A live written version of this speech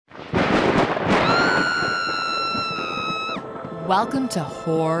Welcome to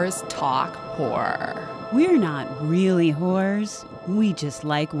Whores Talk Horror. We're not really whores. We just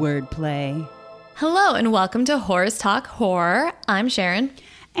like wordplay. Hello and welcome to Whores Talk Horror. I'm Sharon.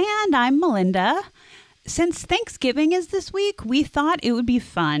 And I'm Melinda. Since Thanksgiving is this week, we thought it would be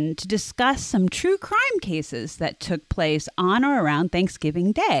fun to discuss some true crime cases that took place on or around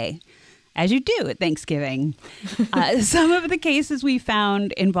Thanksgiving Day, as you do at Thanksgiving. Some of the cases we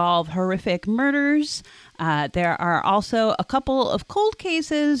found involve horrific murders. There are also a couple of cold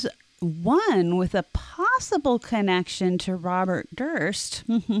cases, one with a possible connection to Robert Durst.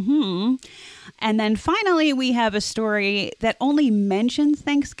 And then finally, we have a story that only mentions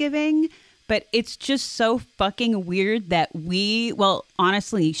Thanksgiving, but it's just so fucking weird that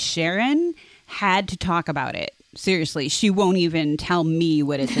honestly, Sharon had to talk about it. Seriously, she won't even tell me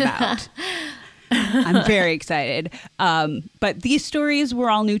what it's about. I'm very excited. But these stories were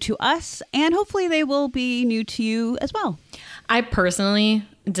all new to us, and hopefully they will be new to you as well. I personally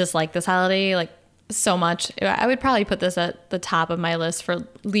dislike this holiday so much. I would probably put this at the top of my list for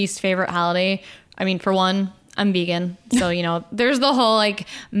least favorite holiday. I mean, for one, I'm vegan. So, there's the whole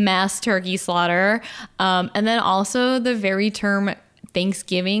mass turkey slaughter. And then also the very term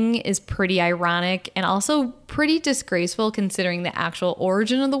Thanksgiving is pretty ironic and also pretty disgraceful considering the actual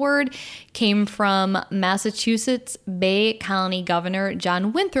origin of the word came from Massachusetts Bay Colony Governor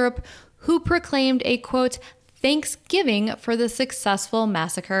John Winthrop, who proclaimed a, quote, Thanksgiving for the successful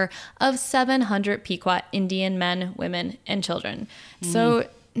massacre of 700 Pequot Indian men, women, and children. So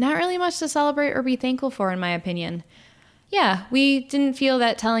not really much to celebrate or be thankful for, in my opinion. Yeah, we didn't feel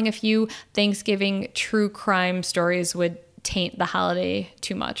that telling a few Thanksgiving true crime stories would taint the holiday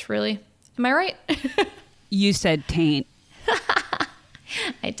too much, really. Am I right? You said taint.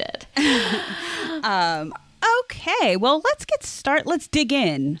 I did. Okay, well, let's dig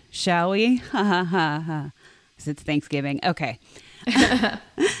in, shall we? Ha ha ha ha. It's Thanksgiving. Okay.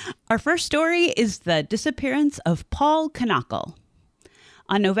 Our first story is the disappearance of Paul Knockle.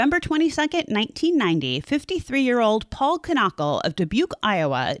 On November 22nd, 1990, 53-year-old Paul Knockle of Dubuque,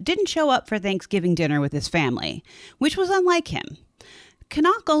 Iowa, didn't show up for Thanksgiving dinner with his family, which was unlike him.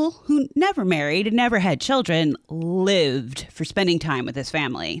 Knockle, who never married and never had children, lived for spending time with his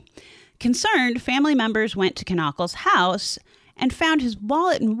family. Concerned, family members went to Knockle's house and found his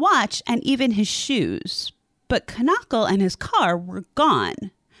wallet and watch and even his shoes. But Knockle and his car were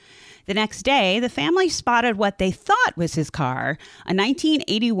gone. The next day, the family spotted what they thought was his car, a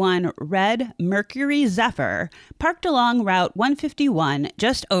 1981 red Mercury Zephyr, parked along Route 151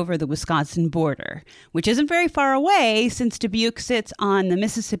 just over the Wisconsin border, which isn't very far away since Dubuque sits on the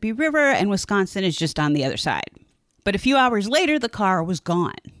Mississippi River and Wisconsin is just on the other side. But a few hours later, the car was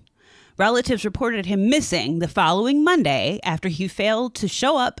gone. Relatives reported him missing the following Monday after he failed to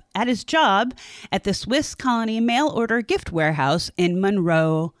show up at his job at the Swiss Colony mail order gift warehouse in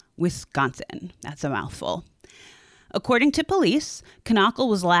Monroe, Wisconsin. That's a mouthful. According to police, Knockle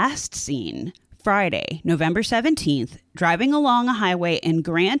was last seen Friday, November 17th, driving along a highway in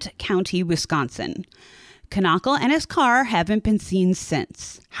Grant County, Wisconsin. Knockle and his car haven't been seen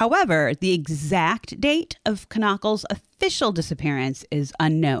since. However, the exact date of Knockle's official disappearance is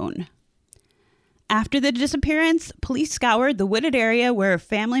unknown. After the disappearance, police scoured the wooded area where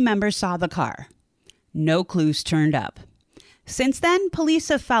family members saw the car. No clues turned up. Since then, police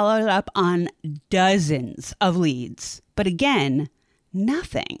have followed up on dozens of leads, but again,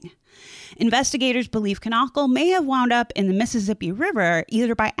 nothing. Investigators believe Knockle may have wound up in the Mississippi River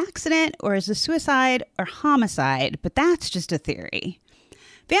either by accident or as a suicide or homicide, but that's just a theory.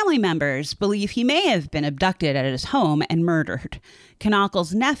 Family members believe he may have been abducted at his home and murdered.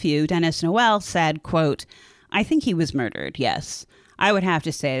 Knockle's nephew, Dennis Noel, said, quote, I think he was murdered, yes. I would have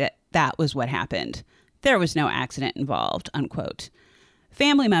to say that was what happened. There was no accident involved, unquote.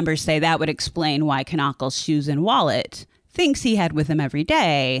 Family members say that would explain why Knockle's shoes and wallet, things he had with him every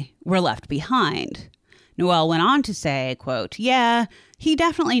day, were left behind. Noel went on to say, quote, yeah, he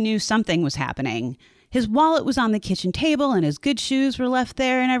definitely knew something was happening. His wallet was on the kitchen table and his good shoes were left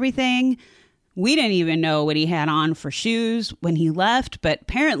there and everything. We didn't even know what he had on for shoes when he left, but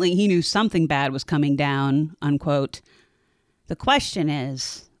apparently he knew something bad was coming down, unquote. The question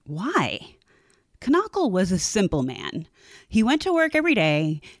is, why? Knockle was a simple man. He went to work every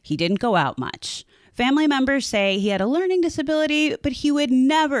day. He didn't go out much. Family members say he had a learning disability, but he would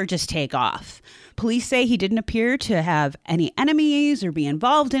never just take off. Police say he didn't appear to have any enemies or be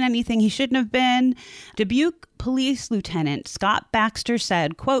involved in anything he shouldn't have been. Dubuque Police Lieutenant Scott Baxter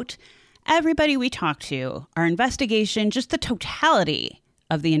said, quote, everybody we talked to, our investigation, just the totality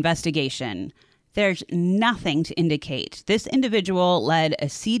of the investigation, there's nothing to indicate this individual led a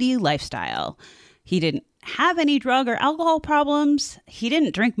seedy lifestyle. He didn't have any drug or alcohol problems. He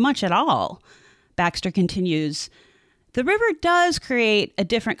didn't drink much at all. Baxter continues, the river does create a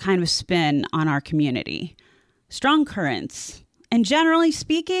different kind of spin on our community. Strong currents. And generally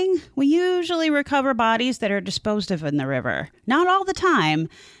speaking, we usually recover bodies that are disposed of in the river. Not all the time.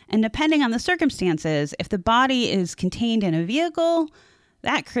 And depending on the circumstances, if the body is contained in a vehicle,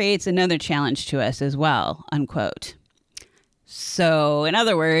 that creates another challenge to us as well, unquote. So, in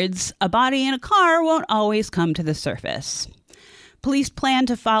other words, a body in a car won't always come to the surface. Police plan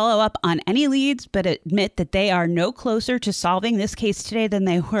to follow up on any leads, but admit that they are no closer to solving this case today than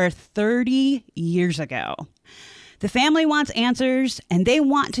they were 30 years ago. The family wants answers, and they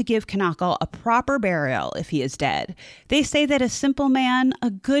want to give Knockle a proper burial if he is dead. They say that a simple man, a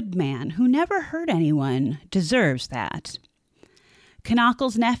good man, who never hurt anyone, deserves that.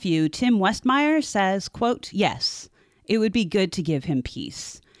 Knockle's nephew, Tim Westmeyer, says, quote, yes, it would be good to give him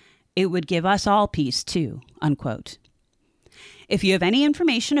peace. It would give us all peace, too, unquote. If you have any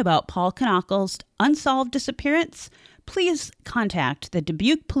information about Paul Knockle's unsolved disappearance, please contact the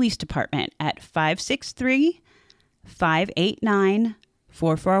Dubuque Police Department at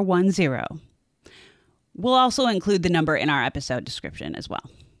 563-589-4410. We'll also include the number in our episode description as well.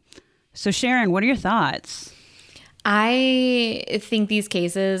 So Sharon, what are your thoughts? I think these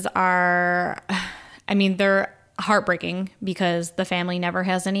cases are, they're heartbreaking because the family never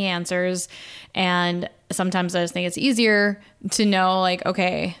has any answers. And sometimes I just think it's easier to know, like,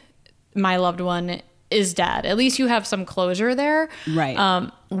 okay, my loved one is dead. At least you have some closure there. Right.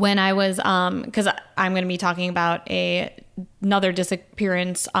 When I was, because I'm going to be talking about another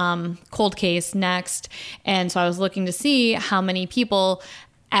disappearance cold case next. And so I was looking to see how many people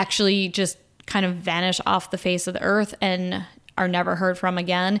actually just kind of vanish off the face of the earth and are never heard from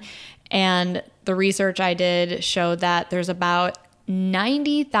again. And the research I did showed that there's about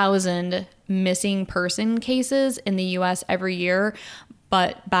 90,000 missing person cases in the U.S. every year.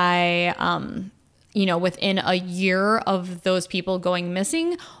 But by, within a year of those people going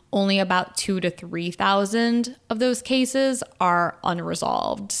missing, only about 2,000 to 3,000 of those cases are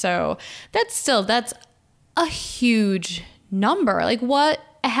unresolved. So that's a huge number. Like, what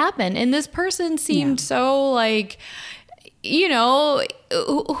happened? And this person seemed so like,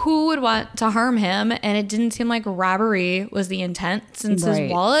 who would want to harm him? And it didn't seem like robbery was the intent, since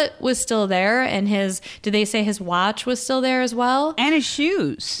his wallet was still there, and did they say his watch was still there as well? And his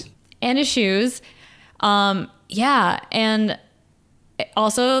shoes. And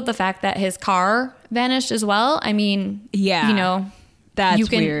also the fact that his car vanished as well.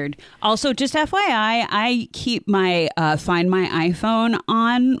 That's weird. Also, just FYI, I keep my Find My iPhone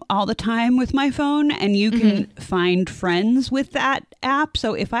on all the time with my phone, and you can find friends with that app.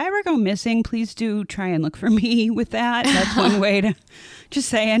 So if I ever go missing, please do try and look for me with that. That's one way to, just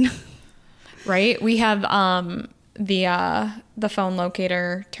saying. Right. We have the phone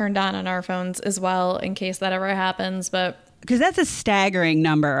locator turned on our phones as well in case that ever happens. But because that's a staggering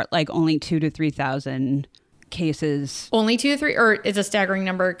number, like only 2,000 to 3,000 cases. Only 2 to 3, or it's a staggering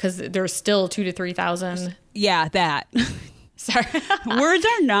number because there's still 2,000 to 3,000. Yeah, that. Sorry. Words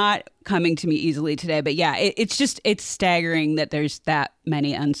are not coming to me easily today, but yeah, it's staggering that there's that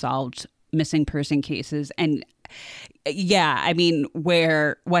many unsolved missing person cases. And yeah,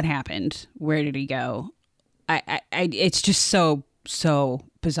 what happened? Where did he go? It's just so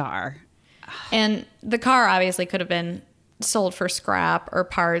bizarre. And the car obviously could have been sold for scrap or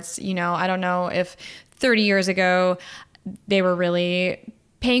parts. I don't know if 30 years ago they were really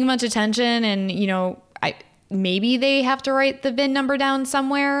paying much attention, and maybe they have to write the VIN number down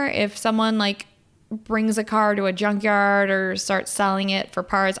somewhere if someone like brings a car to a junkyard or starts selling it for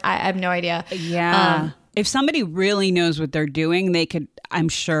parts. I have no idea. Yeah. If somebody really knows what they're doing, I'm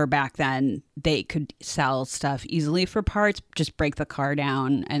sure back then they could sell stuff easily for parts, just break the car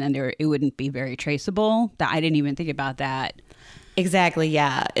down, and then it wouldn't be very traceable. I didn't even think about that. Exactly,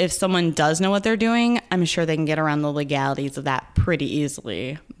 yeah. If someone does know what they're doing, I'm sure they can get around the legalities of that pretty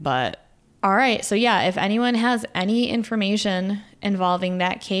easily. But all right, so yeah, if anyone has any information involving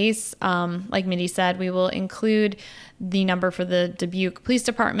that case, like Mindy said, we will include the number for the Dubuque Police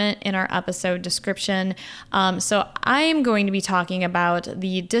Department in our episode description. So I'm going to be talking about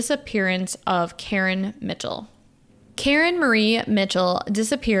the disappearance of Karen Mitchell. Karen Marie Mitchell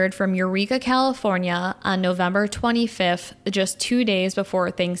disappeared from Eureka, California on November 25th, just 2 days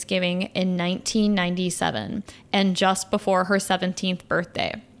before Thanksgiving in 1997, and just before her 17th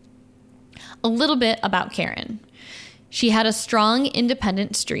birthday. A little bit about Karen. She had a strong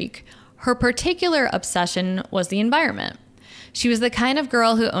independent streak. Her particular obsession was the environment. She was the kind of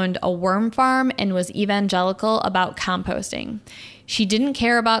girl who owned a worm farm and was evangelical about composting. She didn't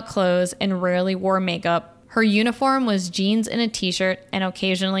care about clothes and rarely wore makeup. Her uniform was jeans and a t-shirt and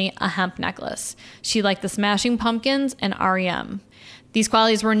occasionally a hemp necklace. She liked the Smashing Pumpkins and REM. These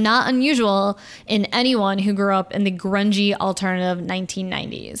qualities were not unusual in anyone who grew up in the grungy alternative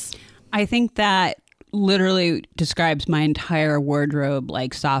 1990s. I think that literally describes my entire wardrobe,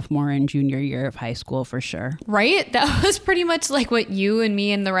 like sophomore and junior year of high school for sure. Right? That was pretty much like what you and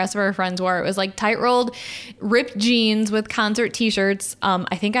me and the rest of our friends wore. It was like tight rolled, ripped jeans with concert t-shirts.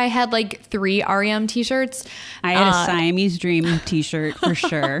 I think I had like 3 REM t-shirts. I had a Siamese Dream t-shirt for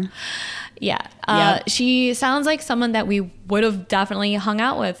sure. Yeah. Yep. She sounds like someone that we would have definitely hung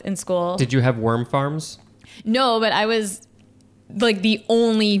out with in school. Did you have worm farms? No, but I was like the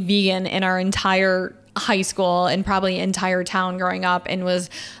only vegan in our entire high school and probably entire town growing up, and was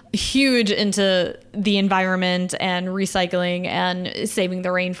huge into the environment and recycling and saving the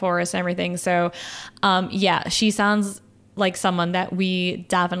rainforest and everything. So yeah, she sounds like someone that we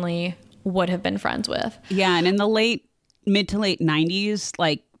definitely would have been friends with. Yeah, and in the mid to late 90s,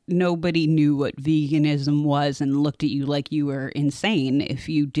 like nobody knew what veganism was and looked at you like you were insane if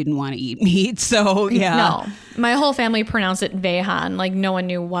you didn't want to eat meat. So yeah. No, my whole family pronounced it vegan. Like no one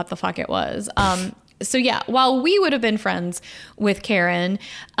knew what the fuck it was. So yeah, while we would have been friends with Karen,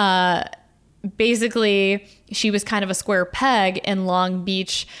 basically she was kind of a square peg in Long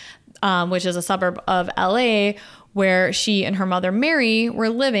Beach, which is a suburb of LA, where she and her mother Mary were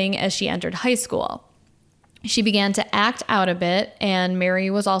living as she entered high school. She began to act out a bit, and Mary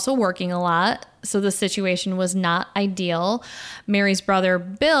was also working a lot, so the situation was not ideal. Mary's brother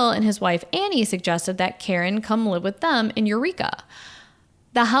Bill and his wife Annie suggested that Karen come live with them in Eureka.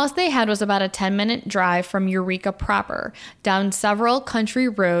 The house they had was about a 10-minute drive from Eureka proper, down several country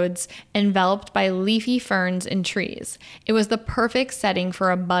roads enveloped by leafy ferns and trees. It was the perfect setting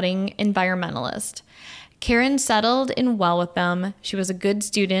for a budding environmentalist. Karen settled in well with them. She was a good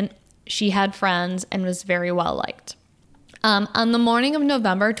student. She had friends and was very well liked. On the morning of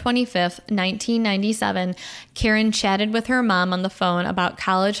November 25th, 1997, Karen chatted with her mom on the phone about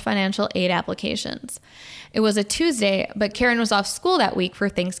college financial aid applications. It was a Tuesday, but Karen was off school that week for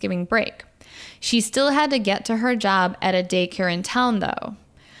Thanksgiving break. She still had to get to her job at a daycare in town, though.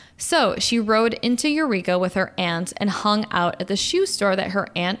 So she rode into Eureka with her aunt and hung out at the shoe store that her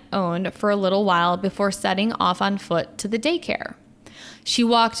aunt owned for a little while before setting off on foot to the daycare. She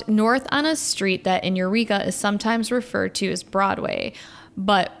walked north on a street that in Eureka is sometimes referred to as Broadway,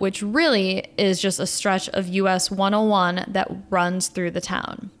 but which really is just a stretch of US 101 that runs through the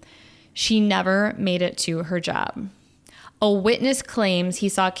town. She never made it to her job. A witness claims he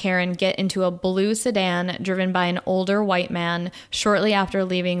saw Karen get into a blue sedan driven by an older white man shortly after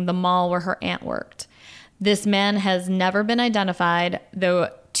leaving the mall where her aunt worked. This man has never been identified, though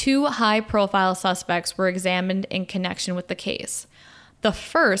 2 high-profile suspects were examined in connection with the case. The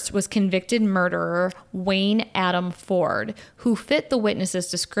first was convicted murderer Wayne Adam Ford, who fit the witness's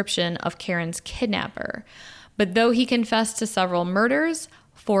description of Karen's kidnapper. But though he confessed to several murders,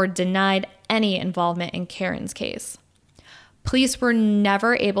 Ford denied any involvement in Karen's case. Police were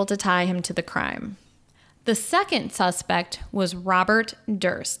never able to tie him to the crime. The second suspect was Robert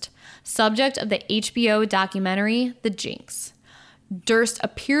Durst, subject of the HBO documentary The Jinx. Durst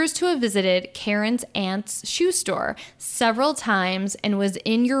appears to have visited Karen's aunt's shoe store several times and was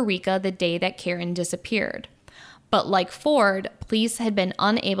in Eureka the day that Karen disappeared. But like Ford, police had been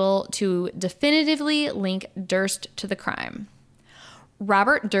unable to definitively link Durst to the crime.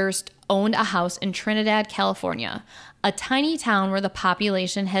 Robert Durst owned a house in Trinidad, California, a tiny town where the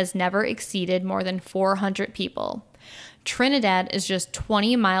population has never exceeded more than 400 people. Trinidad is just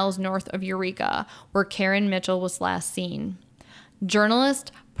 20 miles north of Eureka, where Karen Mitchell was last seen.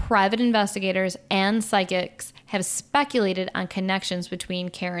 Journalists, private investigators, and psychics have speculated on connections between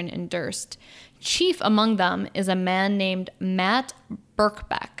Karen and Durst. Chief among them is a man named Matt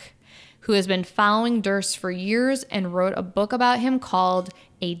Birkbeck, who has been following Durst for years and wrote a book about him called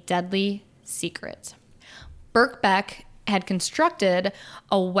A Deadly Secret. Birkbeck had constructed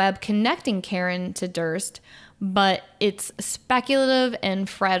a web connecting Karen to Durst, but it's speculative and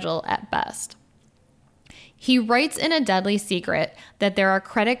fragile at best. He writes in A Deadly Secret that there are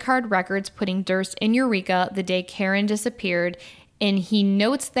credit card records putting Durst in Eureka the day Karen disappeared, and he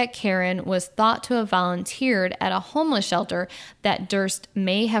notes that Karen was thought to have volunteered at a homeless shelter that Durst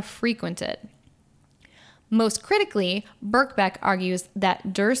may have frequented. Most critically, Birkbeck argues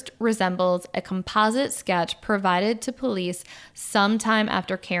that Durst resembles a composite sketch provided to police sometime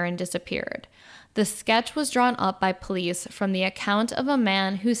after Karen disappeared. The sketch was drawn up by police from the account of a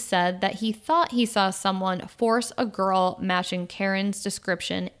man who said that he thought he saw someone force a girl matching Karen's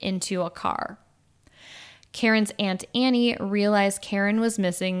description into a car. Karen's Aunt Annie realized Karen was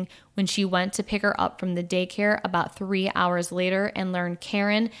missing when she went to pick her up from the daycare about 3 hours later and learned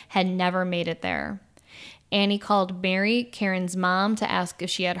Karen had never made it there. Annie called Mary, Karen's mom, to ask if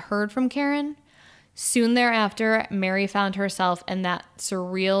she had heard from Karen. Soon thereafter, Mary found herself in that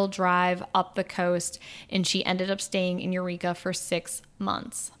surreal drive up the coast, and she ended up staying in Eureka for 6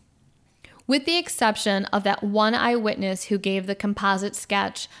 months. With the exception of that one eyewitness who gave the composite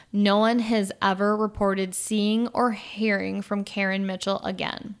sketch, no one has ever reported seeing or hearing from Karen Mitchell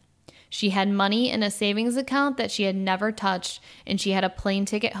again. She had money in a savings account that she had never touched, and she had a plane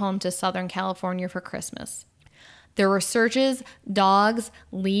ticket home to Southern California for Christmas. There were searches, dogs,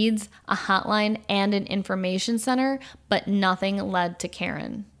 leads, a hotline, and an information center, but nothing led to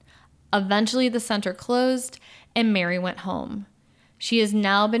Karen. Eventually, the center closed, and Mary went home. She has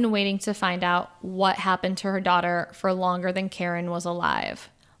now been waiting to find out what happened to her daughter for longer than Karen was alive,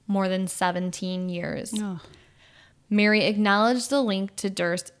 more than 17 years. Oh. Mary acknowledged the link to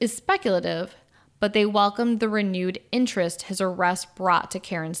Durst is speculative, but they welcomed the renewed interest his arrest brought to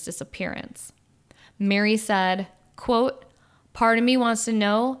Karen's disappearance. Mary said, quote, "Part of me wants to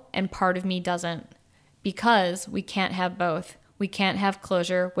know and part of me doesn't, because we can't have both. We can't have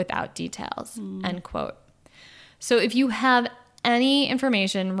closure without details," end quote. So if you have any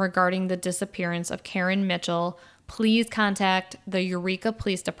information regarding the disappearance of Karen Mitchell, please contact the Eureka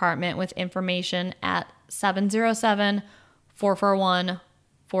Police Department with information at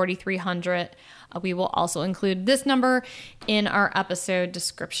 707-441-4300. We will also include this number in our episode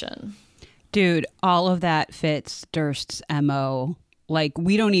description. Dude, all of that fits Durst's MO. Like,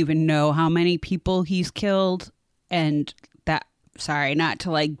 we don't even know how many people he's killed, and that, sorry, not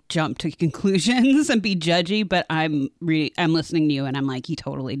to like jump to conclusions and be judgy, but I'm listening to you and I'm like, he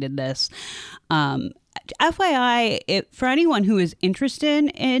totally did this. FYI, for anyone who is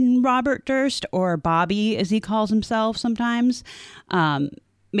interested in Robert Durst, or Bobby as he calls himself sometimes,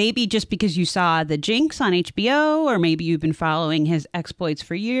 maybe just because you saw The Jinx on HBO, or maybe you've been following his exploits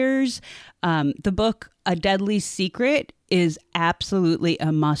for years, the book A Deadly Secret is absolutely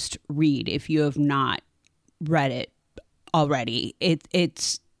a must read if you have not read it already.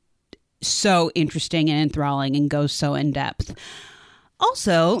 It's so interesting and enthralling and goes so in depth.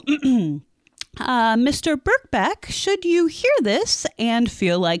 Also, Mr. Birkbeck, should you hear this and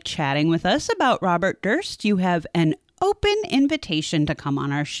feel like chatting with us about Robert Durst, you have an open invitation to come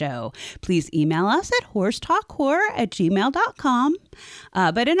on our show. Please email us at horsetalkhorror@gmail.com.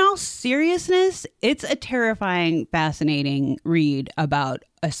 But in all seriousness, it's a terrifying, fascinating read about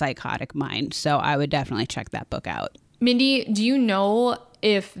a psychotic mind. So I would definitely check that book out. Mindy, do you know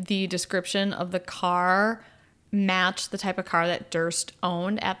if the description of the car matched the type of car that Durst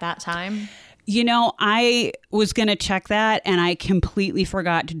owned at that time? You know, I was going to check that and I completely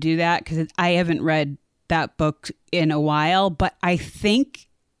forgot to do that because I haven't read that book in a while, but I think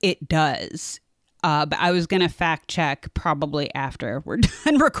it does. But I was going to fact check probably after we're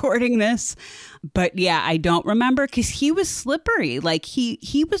done recording this. But yeah, I don't remember because he was slippery. Like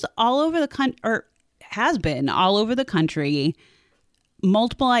he was all over the country, or has been all over the country,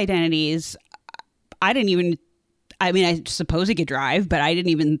 multiple identities. I suppose he could drive, but I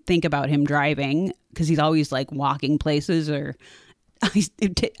didn't even think about him driving because he's always like walking places or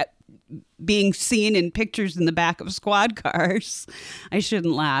being seen in pictures in the back of squad cars. I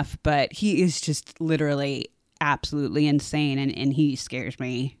shouldn't laugh, but he is just literally absolutely insane, and he scares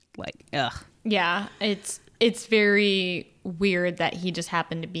me. Like, ugh. Yeah, it's very weird that he just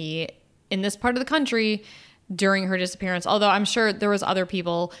happened to be in this part of the country during her disappearance. Although I'm sure there was other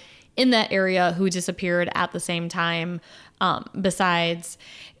people in that area who disappeared at the same time, besides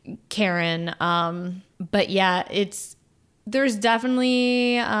Karen. But yeah, there's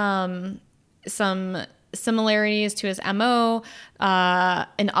definitely some similarities to his MO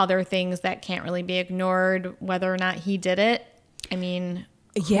and other things that can't really be ignored, whether or not he did it. I mean,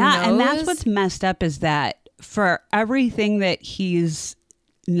 yeah, and that's what's messed up is that for everything that he's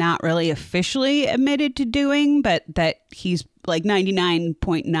not really officially admitted to doing, but that he's like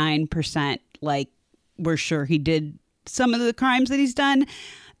 99.9% like we're sure he did some of the crimes that he's done,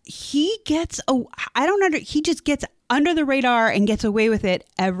 he gets he just gets under the radar and gets away with it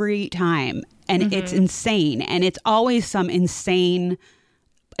every time, and it's insane, and it's always some insane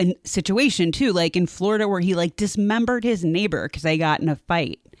situation too, like in Florida where he like dismembered his neighbor because they got in a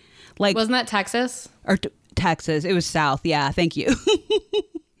fight. Like, wasn't that Texas or Texas? It was South. Yeah, thank you.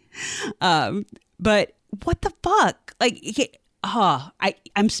 But what the fuck? Like,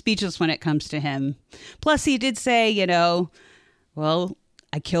 I'm speechless when it comes to him. Plus, he did say, well,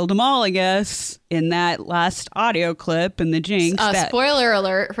 I killed them all, I guess, in that last audio clip in the Jinx. Spoiler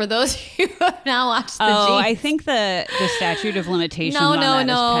alert for those who have now watched the Oh, Jinx. I think the statute of limitations on that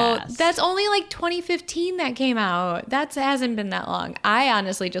is passed. That's only like 2015 that came out. That hasn't been that long. I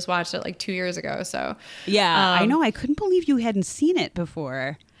honestly just watched it like 2 years ago. So Yeah, I know. I couldn't believe you hadn't seen it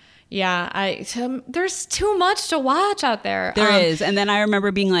before. yeah, there's too much to watch out there. There is. And then I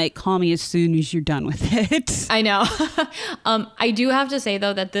remember being like, call me as soon as you're done with it. I know. I do have to say,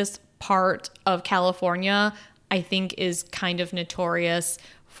 though, that this part of California, I think, is kind of notorious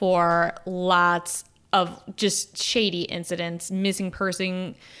for lots of just shady incidents, missing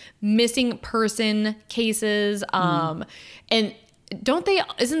person cases. And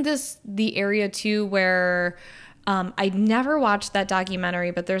isn't this the area, too, where... I never watched that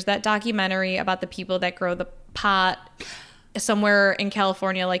documentary, but there's that documentary about the people that grow the pot somewhere in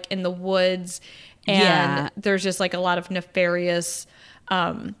California, like in the woods. And there's just like a lot of nefarious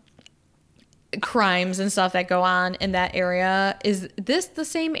crimes and stuff that go on in that area. Is this the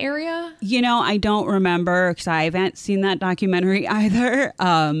same area? You know, I don't remember because I haven't seen that documentary either.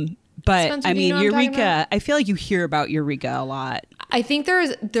 But Spencer, I do you mean, know what I'm talking Eureka, about? I feel like you hear about Eureka a lot. I think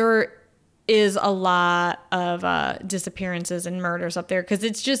there is a lot of disappearances and murders up there because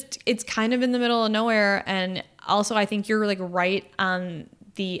it's kind of in the middle of nowhere. And also I think you're like right on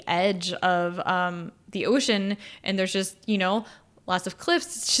the edge of the ocean, and there's just, lots of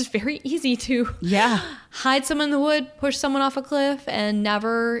cliffs. It's just very easy to hide someone in the wood, push someone off a cliff, and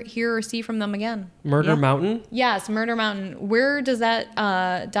never hear or see from them again. Murder Mountain? Yes, Murder Mountain. Where does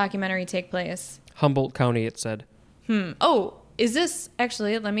that documentary take place? Humboldt County, it said. Oh, is this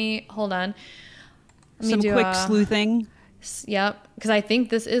actually? Hold on. Let me Some do quick sleuthing. Yep, because I think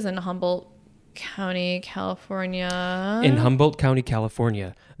this is in Humboldt County, California. In Humboldt County,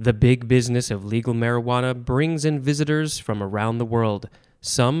 California, the big business of legal marijuana brings in visitors from around the world.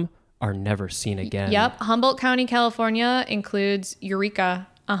 Some are never seen again. Yep, Humboldt County, California includes Eureka.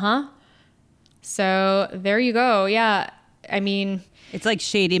 So there you go. Yeah, I mean... It's like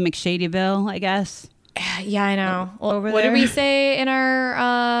Shady McShadyville, I guess. Yeah, I know. Over what there. did we say in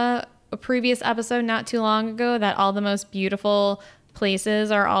our previous episode not too long ago? That all the most beautiful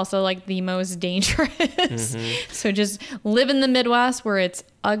places are also like the most dangerous. Mm-hmm. So just live in the Midwest where it's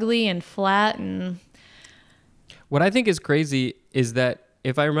ugly and flat. And What I think is crazy is that,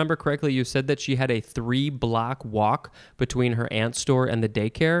 if I remember correctly, you said that she had a 3-block walk between her aunt's store and the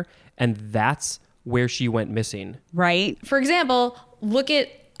daycare, and that's where she went missing. Right? for example, look at,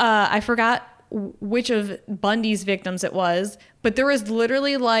 I forgot which of Bundy's victims it was, but there was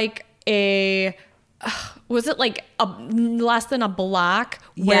literally like was it like less than a block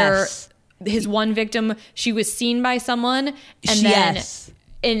where Yes. his one victim, she was seen by someone and Yes.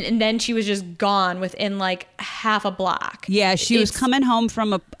 and then she was just gone within like half a block. Yeah, she was It's- coming home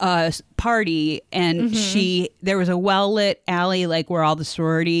from a party, and there was a well-lit alley like where all the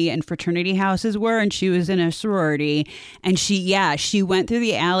sorority and fraternity houses were, and she was in a sorority, and she went through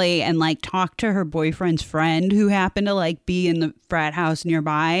the alley and like talked to her boyfriend's friend who happened to like be in the frat house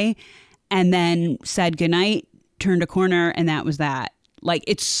nearby, and then said goodnight, turned a corner, and that was that. Like,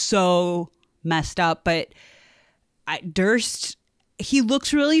 it's so messed up, but Durst, he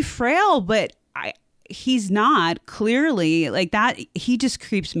looks really frail, but he's not, clearly. Like, that, he just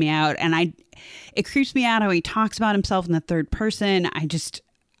creeps me out. And it creeps me out how he talks about himself in the third person.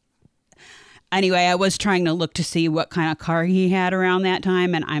 Anyway, I was trying to look to see what kind of car he had around that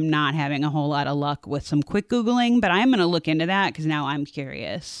time, and I'm not having a whole lot of luck with some quick Googling, but I'm going to look into that because now I'm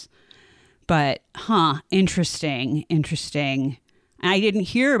curious. But, interesting. And I didn't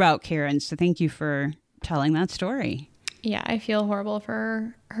hear about Karen, so thank you for telling that story. Yeah, I feel horrible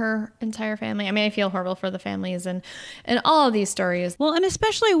for her entire family. I mean, I feel horrible for the families and all of these stories. Well, and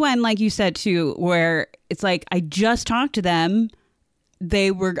especially when, like you said, too, where it's like, I just talked to them,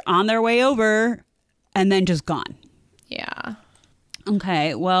 they were on their way over, and then just gone. Yeah.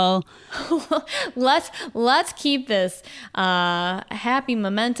 Okay, well, Let's keep this happy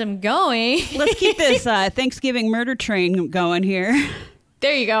momentum going. let's keep this Thanksgiving murder train going here.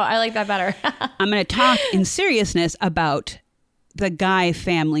 There you go. I like that better. I'm going to talk in seriousness about the Guy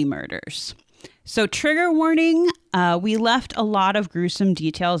family murders. So, trigger warning, we left a lot of gruesome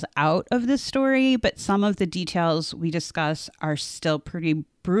details out of this story, but some of the details we discuss are still pretty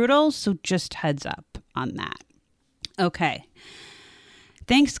brutal, so just heads up on that. Okay.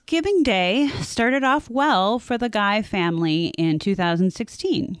 Thanksgiving Day started off well for the Guy family in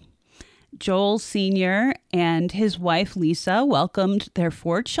 2016. Joel Sr. and his wife Lisa welcomed their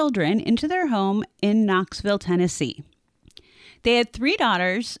 4 children into their home in Knoxville, Tennessee. They had 3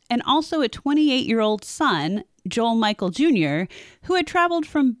 daughters and also a 28-year-old son Joel Michael Jr., who had traveled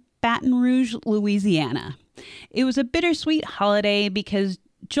from Baton Rouge, Louisiana. It was a bittersweet holiday because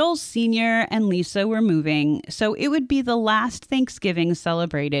Joel Sr. and Lisa were moving, so it would be the last Thanksgiving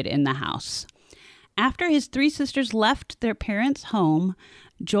celebrated in the house. After his three sisters left their parents' home,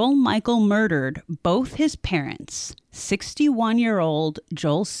 Joel Michael murdered both his parents, 61-year-old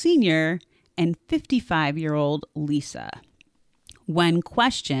Joel Sr. and 55-year-old Lisa. When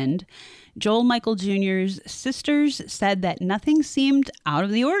questioned, Joel Michael Jr.'s sisters said that nothing seemed out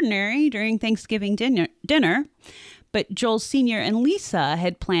of the ordinary during Thanksgiving dinner, but Joel Sr. and Lisa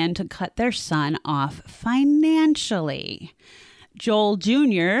had planned to cut their son off financially. Joel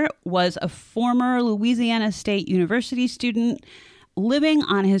Jr. was a former Louisiana State University student living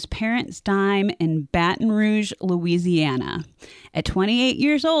on his parents' dime in Baton Rouge, Louisiana. At 28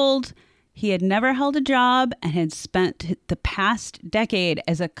 years old, he had never held a job and had spent the past decade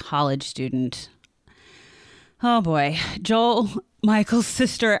as a college student. Oh boy. Joel Michael's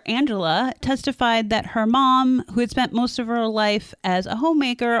sister, Angela, testified that her mom, who had spent most of her life as a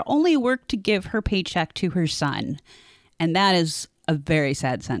homemaker, only worked to give her paycheck to her son. And that is a very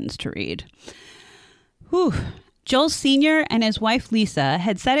sad sentence to read. Whew. Joel Sr. and his wife Lisa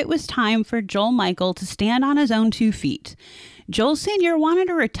had said it was time for Joel Michael to stand on his own 2 feet. Joel Sr. wanted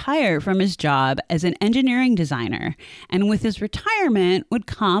to retire from his job as an engineering designer, and with his retirement would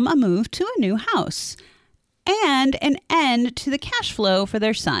come a move to a new house and an end to the cash flow for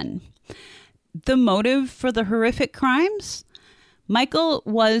their son. The motive for the horrific crimes? Michael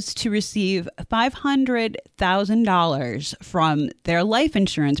was to receive $500,000 from their life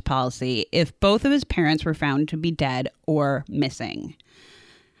insurance policy if both of his parents were found to be dead or missing.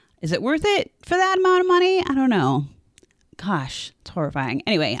 Is it worth it for that amount of money? I don't know. Gosh, it's horrifying.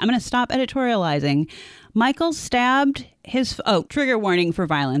 Anyway, I'm going to stop editorializing. Michael stabbed his... Oh, trigger warning for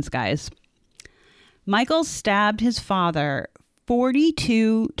violence, guys. Michael stabbed his father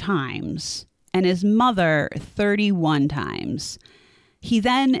 42 times and his mother 31 times. He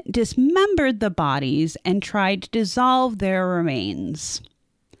then dismembered the bodies and tried to dissolve their remains.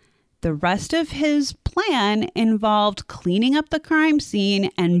 The rest of his plan involved cleaning up the crime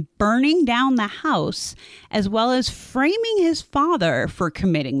scene and burning down the house, as well as framing his father for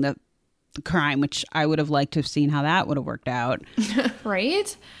committing the crime, which I would have liked to have seen how that would have worked out.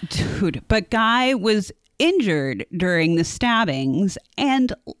 Right? Dude, but Guy was injured during the stabbings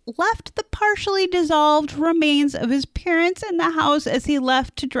and left the partially dissolved remains of his parents in the house as he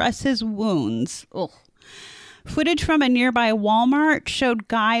left to dress his wounds. Ugh. Footage from a nearby Walmart showed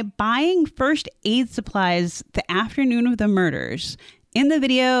Guy buying first aid supplies the afternoon of the murders. In the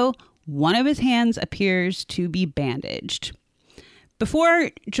video, one of his hands appears to be bandaged.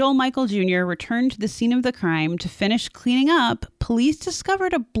 Before Joel Michael Jr. returned to the scene of the crime to finish cleaning up, police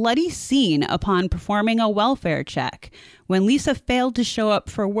discovered a bloody scene upon performing a welfare check when Lisa failed to show up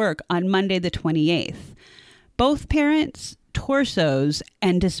for work on Monday the 28th. Both parents' torsos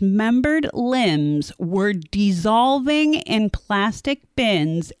and dismembered limbs were dissolving in plastic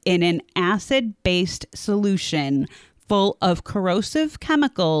bins in an acid-based solution full of corrosive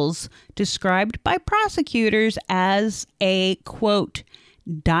chemicals described by prosecutors as a, quote,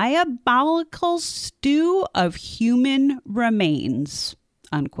 diabolical stew of human remains,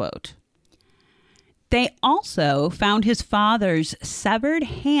 unquote. They also found his father's severed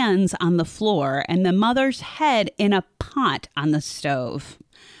hands on the floor and the mother's head in a pot on the stove.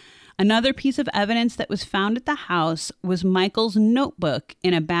 Another piece of evidence that was found at the house was Michael's notebook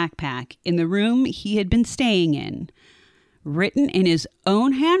in a backpack in the room he had been staying in. Written in his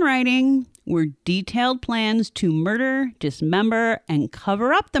own handwriting were detailed plans to murder, dismember, and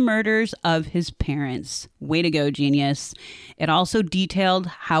cover up the murders of his parents. Way to go, genius. It also detailed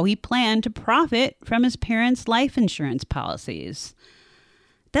how he planned to profit from his parents' life insurance policies.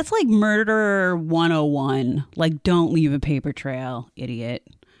 That's like murder 101. Like, don't leave a paper trail, idiot.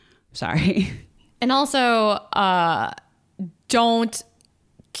 Sorry. And also, don't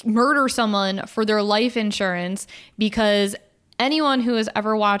murder someone for their life insurance, because anyone who has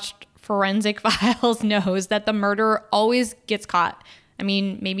ever watched Forensic Files knows that the murderer always gets caught. I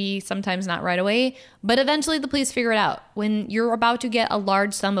mean, maybe sometimes not right away, but eventually the police figure it out. When you're about to get a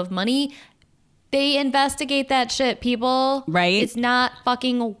large sum of money, they investigate that shit, people. Right. It's not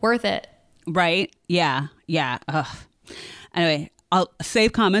fucking worth it. Right? Yeah. Yeah. Ugh. Anyway, I'll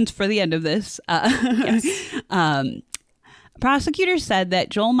save comments for the end of this. Yes. Prosecutors said that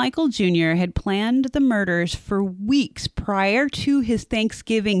Joel Michael Jr. had planned the murders for weeks prior to his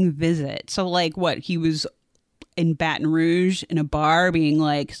Thanksgiving visit. So, like, what? He was in Baton Rouge in a bar being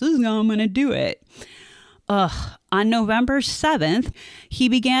like, this is how I'm going to do it. On November 7th, he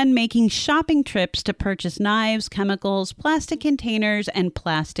began making shopping trips to purchase knives, chemicals, plastic containers, and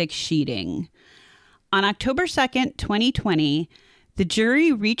plastic sheeting. On October 2nd, 2020, the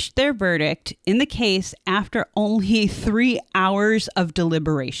jury reached their verdict in the case after only 3 hours of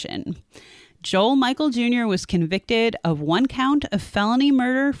deliberation. Joel Michael Jr. was convicted of 1 count of felony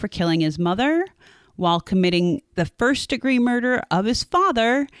murder for killing his mother while committing the first-degree murder of his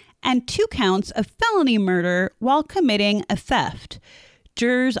father and 2 counts of felony murder while committing a theft.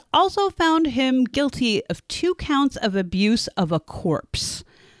 Jurors also found him guilty of 2 counts of abuse of a corpse.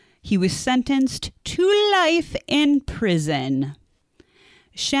 He was sentenced to life in prison.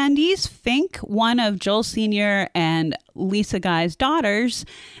 Shandice Fink, one of Joel Sr. and Lisa Guy's daughters,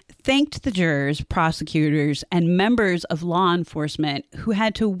 thanked the jurors, prosecutors, and members of law enforcement who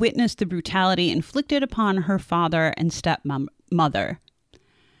had to witness the brutality inflicted upon her father and stepmother.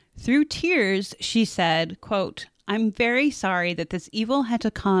 Through tears, she said, quote, "I'm very sorry that this evil had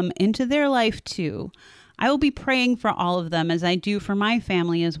to come into their life too. I will be praying for all of them as I do for my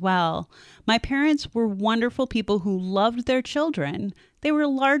family as well. My parents were wonderful people who loved their children. They were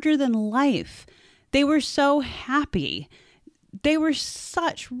larger than life. They were so happy. They were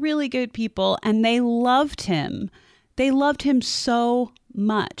such really good people, and they loved him. They loved him so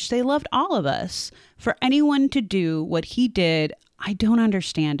much. They loved all of us. For anyone to do what he did, I don't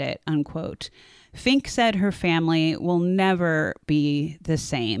understand it," unquote. Fink said her family will never be the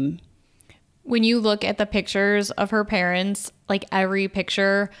same. When you look at the pictures of her parents, like every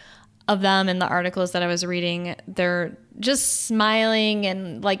picture of them in the articles that I was reading, they're just smiling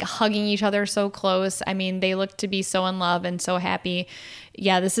and like hugging each other so close. I mean, they look to be so in love and so happy.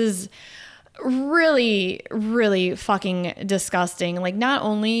 Yeah, this is really, really fucking disgusting. Like, not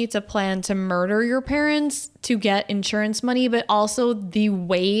only to plan to murder your parents to get insurance money, but also the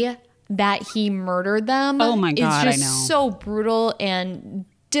way that he murdered them. Oh my God, is just I know. so brutal and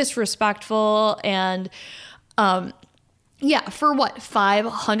disrespectful. And yeah, for what,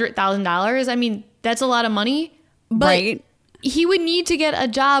 $500,000? I mean, that's a lot of money, but Right. he would need to get a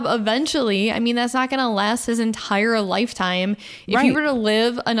job eventually. I mean, that's not going to last his entire lifetime. If he Right. were to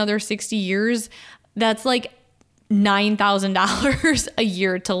live another 60 years, that's like $9,000 a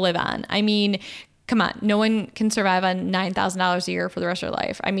year to live on. I mean, come on, no one can survive on $9,000 a year for the rest of their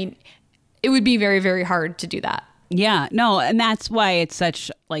life. I mean, it would be very, very hard to do that. Yeah, no, and that's why it's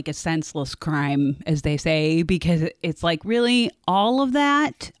such like a senseless crime, as they say, because it's like really all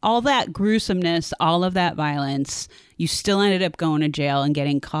that gruesomeness, all of that violence, you still ended up going to jail and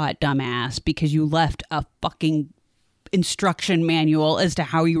getting caught, dumbass, because you left a fucking instruction manual as to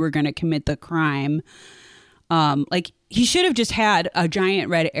how you were going to commit the crime. Like he should have just had a giant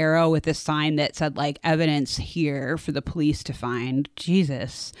red arrow with a sign that said like evidence here for the police to find.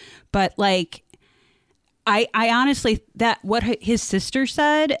 Jesus. But like, I honestly, that what his sister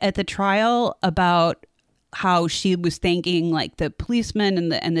said at the trial about how she was thanking like the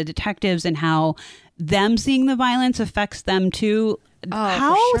policemen and the detectives and how them seeing the violence affects them too.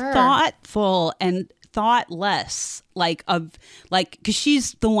 How for sure. thoughtful and thoughtless, because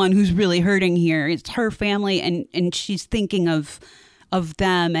she's the one who's really hurting here. It's her family, and she's thinking of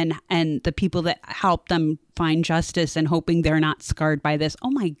them and the people that helped them find justice and hoping they're not scarred by this.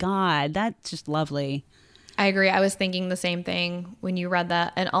 Oh my God, that's just lovely. I agree. I was thinking the same thing when you read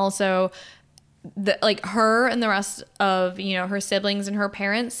that. And also, like her and the rest of, her siblings and her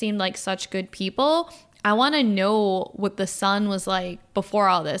parents seemed like such good people. I want to know what the son was like before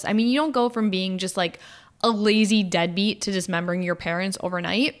all this. I mean, you don't go from being just like a lazy deadbeat to dismembering your parents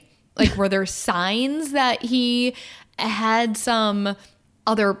overnight. Like, were there signs that he had some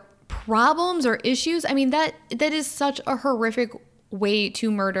other problems or issues? I mean, that is such a horrific way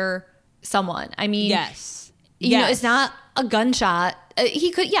to murder someone. I mean, Yes. It's not a gunshot.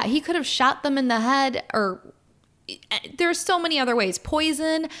 He could have shot them in the head, or there's so many other ways.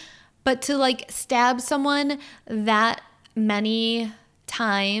 Poison, but to like stab someone that many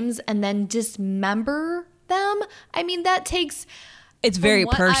times and then dismember them. I mean, that takes. It's very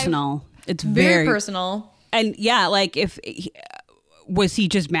what personal. It's very personal. And yeah, like was he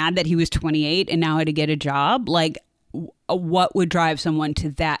just mad that he was 28 and now had to get a job? Like, what would drive someone to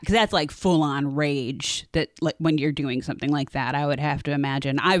that? Because that's like full on rage. That like when you're doing something like that, I would have to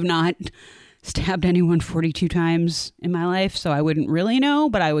imagine. I've not stabbed anyone 42 times in my life, so I wouldn't really know,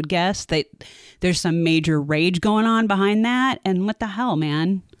 but I would guess that there's some major rage going on behind that. And what the hell,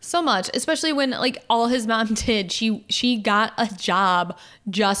 man? So much, especially when like all his mom did, she got a job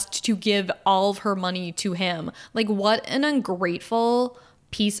just to give all of her money to him. Like, what an ungrateful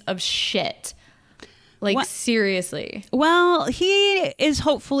piece of shit. Like, What? seriously. Well, he is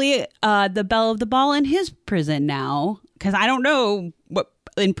hopefully the belle of the ball in his prison now. Because I don't know what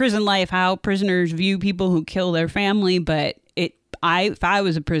in prison life how prisoners view people who kill their family, but if I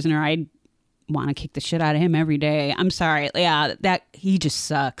was a prisoner, I'd want to kick the shit out of him every day. I'm sorry. Yeah, that he just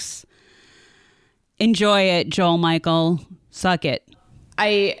sucks. Enjoy it, Joel Michael. Suck it.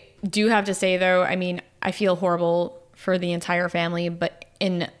 I do have to say, though, I mean, I feel horrible for the entire family, but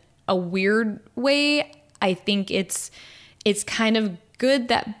in a weird way, I think it's kind of good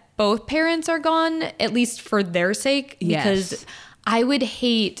that both parents are gone, at least for their sake, because Yes. I would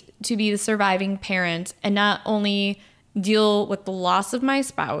hate to be the surviving parent and not only deal with the loss of my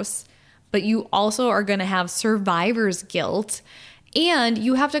spouse, but you also are going to have survivor's guilt. And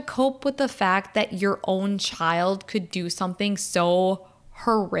you have to cope with the fact that your own child could do something so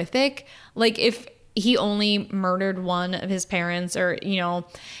horrific. Like if he only murdered one of his parents, or, you know,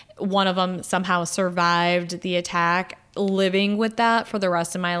 one of them somehow survived the attack, living with that for the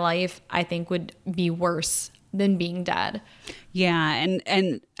rest of my life, I think would be worse than being dead. Yeah,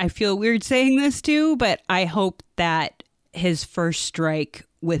 and I feel weird saying this too, but I hope that his first strike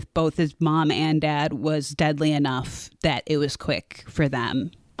with both his mom and dad was deadly enough that it was quick for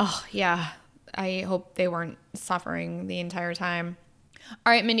them. Oh, yeah. I hope they weren't suffering the entire time.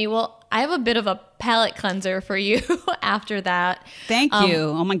 All right, Mindy. Well, I have a bit of a palate cleanser for you after that. Thank you.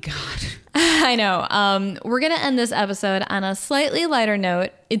 Oh my God. I know. We're going to end this episode on a slightly lighter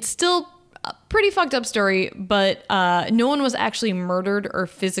note. It's still a pretty fucked up story, but no one was actually murdered or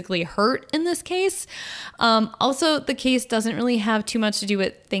physically hurt in this case. Also, the case doesn't really have too much to do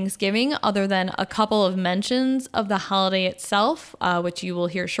with Thanksgiving other than a couple of mentions of the holiday itself, which you will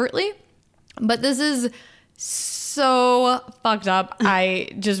hear shortly. But this is so fucked up. I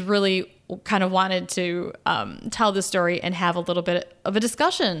just really kind of wanted to tell the story and have a little bit of a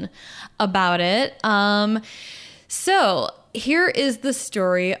discussion about it. So here is the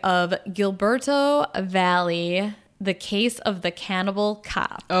story of Gilberto Valle, the case of the cannibal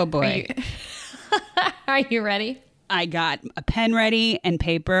cop. Oh boy. Are you ready? I got a pen ready and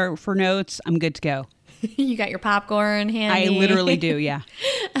paper for notes. I'm good to go. You got your popcorn handy? I literally do, yeah.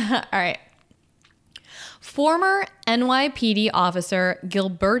 All right. Former NYPD officer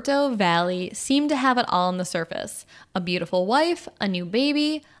Gilberto Valle seemed to have it all on the surface. A beautiful wife, a new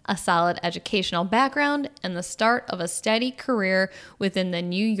baby, a solid educational background, and the start of a steady career within the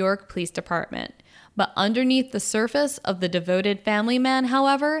New York Police Department. But underneath the surface of the devoted family man,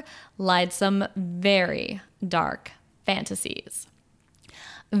 however, lied some very dark fantasies.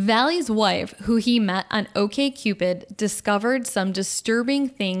 Valle's wife, who he met on OkCupid, discovered some disturbing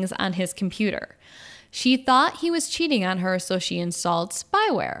things on his computer. She thought he was cheating on her, so she installed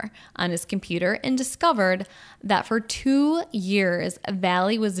spyware on his computer and discovered that for 2 years,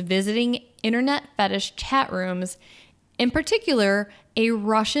 Valle was visiting internet fetish chat rooms, in particular, a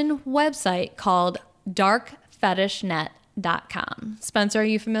Russian website called darkfetishnet.com. Spencer, are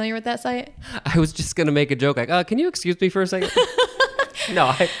you familiar with that site? I was just going to make a joke like, can you excuse me for a second?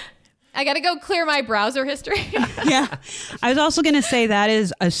 No, I got to go clear my browser history. Yeah. I was also going to say that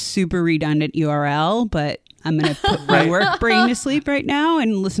is a super redundant URL, but I'm going to put my work brain to sleep right now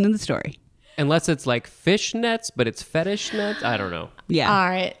and listen to the story. unless it's like fish nets, but it's fetish nets. I don't know. Yeah. All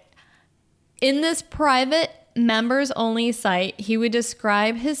right. In this private members only site, he would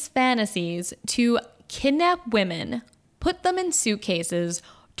describe his fantasies to kidnap women, put them in suitcases,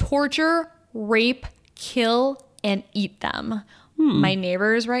 torture, rape, kill, and eat them. My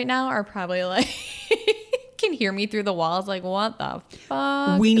neighbors right now are probably like, can hear me through the walls like, what the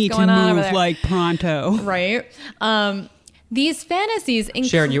fuck We is need to going on over move there? like pronto. Right. These fantasies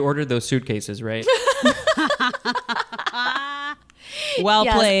Sharon, you ordered those suitcases, right? Well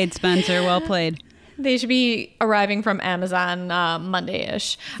Yes. played, Spencer. Well played. They should be arriving from Amazon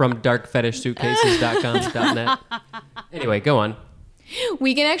Monday-ish. From darkfetishsuitcases.com.net. Anyway, go on.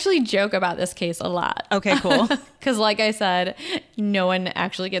 We can actually joke about this case a lot. Okay, cool. Because like I said, no one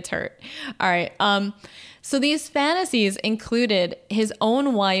actually gets hurt. All right. So these fantasies included his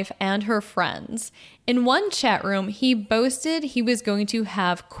own wife and her friends. In one chat room, he boasted he was going to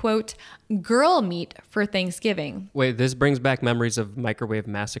have, quote, girl meat for Thanksgiving. Wait, this brings back memories of Microwave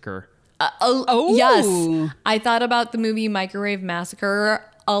Massacre. Oh. Yes. I thought about the movie Microwave Massacre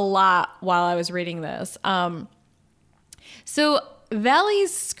a lot while I was reading this. So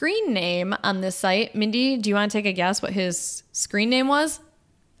Valle's screen name on this site, Mindy, do you want to take a guess what his screen name was?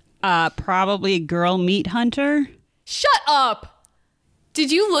 Probably Girl Meat Hunter. Shut up! Did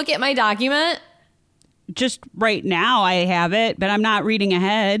you look at my document? Just right now I have it, but I'm not reading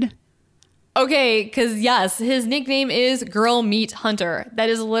ahead. Okay, because yes, his nickname is Girl Meat Hunter. That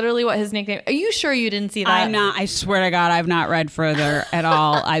is literally what his nickname. Are you sure you didn't see that? I'm not. I swear to God, I've not read further at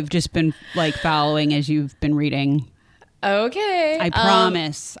all. I've just been like following as you've been reading. Okay. I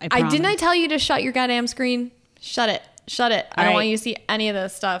promise. I promise. Didn't I tell you to shut your goddamn screen? Shut it. Shut it. I don't right. want you to see any of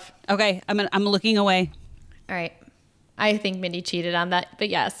this stuff. Okay, I'm looking away. All right. I think Mindy cheated on that. But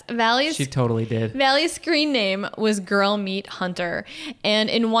yes, She totally did. Valley's screen name was Girl Meat Hunter. And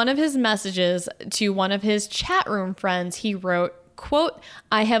in one of his messages to one of his chat room friends, he wrote, quote,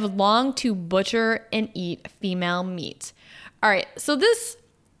 "I have longed to butcher and eat female meat." All right. So this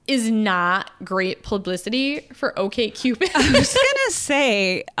is not great publicity for OkCupid. I was gonna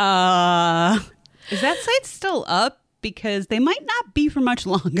say, is that site still up? Because they might not be for much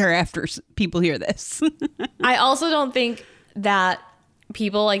longer after people hear this. I also don't think that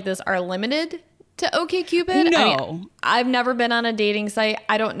people like this are limited to OkCupid. No. I mean, I've never been on a dating site.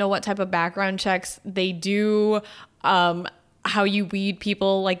 I don't know what type of background checks they do, how you weed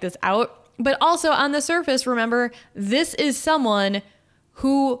people like this out. But also on the surface, remember, this is someone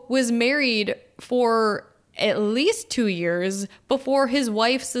who was married for at least 2 years before his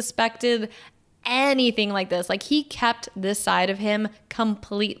wife suspected anything like this. Like, he kept this side of him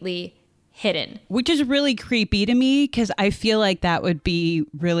completely hidden. Which is really creepy to me because I feel like that would be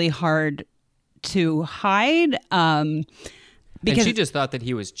really hard to hide. And Because she just thought that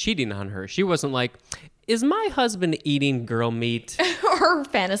he was cheating on her. She wasn't like, is my husband eating girl meat? Or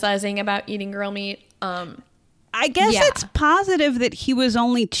fantasizing about eating girl meat. I guess Yeah. it's positive that he was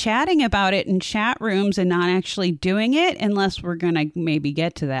only chatting about it in chat rooms and not actually doing it, unless we're going to maybe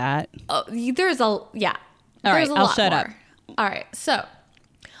get to that. There's a, yeah. All There's right, a I'll lot shut more. up. All right, so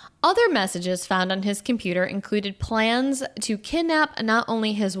other messages found on his computer included plans to kidnap not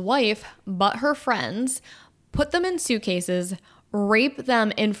only his wife, but her friends, put them in suitcases, rape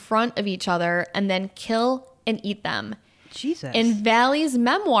them in front of each other, and then kill and eat them. Jesus. In Valley's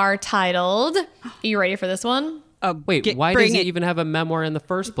memoir titled, are you ready for this one? Wait, why does he even have a memoir in the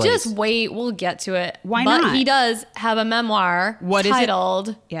first place? Just wait, we'll get to it. Why but not? he does have a memoir What is it?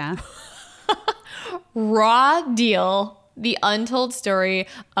 titled Yeah. Raw Deal, The Untold Story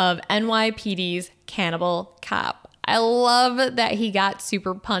of NYPD's Cannibal Cop. I love that he got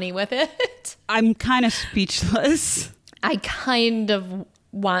super punny with it. I'm kind of speechless. I kind of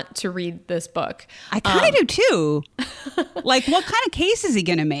want to read this book. I kind of do too. Like, what kind of case is he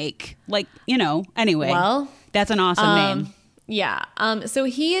going to make? Like, anyway. Well, that's an awesome name. Yeah. So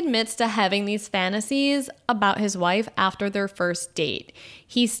he admits to having these fantasies about his wife after their first date.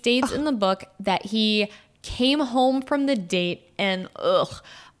 He states in the book that he came home from the date and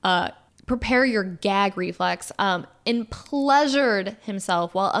prepare your gag reflex, and pleasured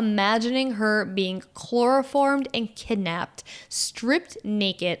himself while imagining her being chloroformed and kidnapped, stripped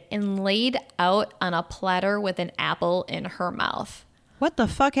naked, and laid out on a platter with an apple in her mouth. What the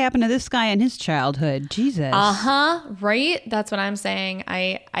fuck happened to this guy in his childhood? Jesus. Right? That's what I'm saying.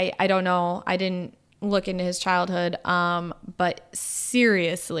 I don't know. I didn't look into his childhood. But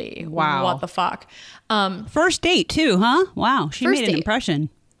seriously, Wow. What the fuck? First date too, huh? Wow. She First made an date. impression.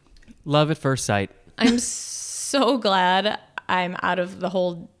 Love at first sight. I'm so glad I'm out of the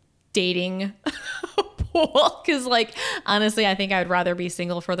whole dating pool. Because, honestly, I think I would rather be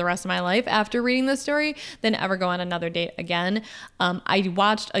single for the rest of my life after reading this story than ever go on another date again. I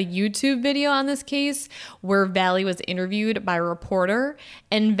watched a YouTube video on this case where Valley was interviewed by a reporter.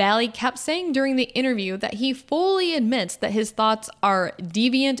 And Valley kept saying during the interview that he fully admits that his thoughts are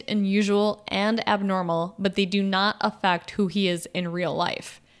deviant, unusual, and abnormal, but they do not affect who he is in real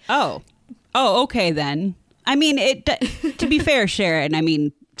life. Oh, okay then. I mean, to be fair, Sharon, I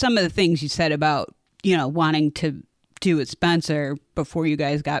mean, some of the things you said about, wanting to do with Spencer before you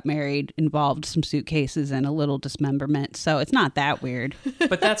guys got married involved some suitcases and a little dismemberment. So it's not that weird.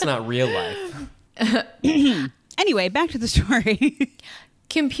 But that's not real life. Anyway, back to the story.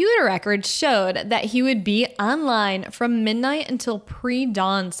 Computer records showed that he would be online from midnight until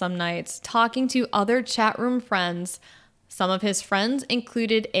pre-dawn some nights, talking to other chat room friends. Some of his friends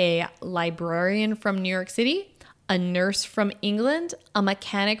included a librarian from New York City, a nurse from England, a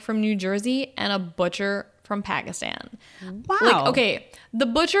mechanic from New Jersey, and a butcher from Pakistan. Wow. Okay, the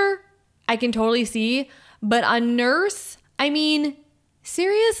butcher, I can totally see, but a nurse, I mean,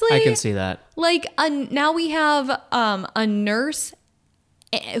 seriously? I can see that. Now we have a nurse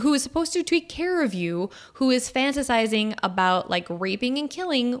who is supposed to take care of you, who is fantasizing about raping and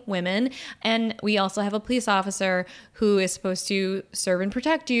killing women. And we also have a police officer who is supposed to serve and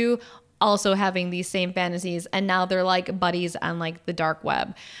protect you, also having these same fantasies. And now they're buddies on the dark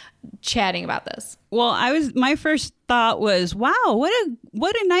web. chatting about this. Well, my first thought was, wow,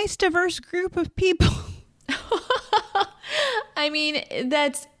 what a nice diverse group of people. I mean,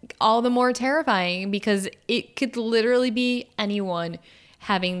 that's all the more terrifying because it could literally be anyone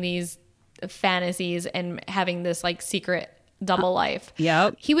having these fantasies and having this like secret double life.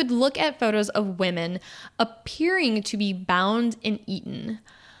 Yep. He would look at photos of women appearing to be bound and eaten.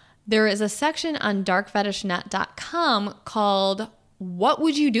 There is a section on darkfetishnet.com called What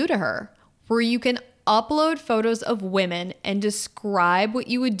Would You Do to Her?, where you can upload photos of women and describe what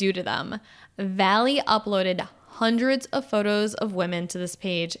you would do to them. Valley uploaded hundreds of photos of women to this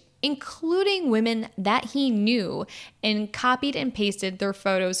page, including women that he knew, and copied and pasted their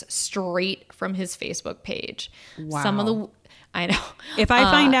photos straight from his Facebook page. Wow. I know. If I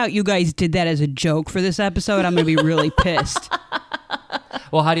find out you guys did that as a joke for this episode, I'm going to be really pissed.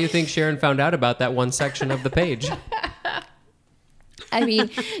 Well, how do you think Sharon found out about that one section of the page? I mean,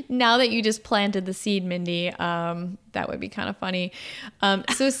 now that you just planted the seed, Mindy, that would be kind of funny.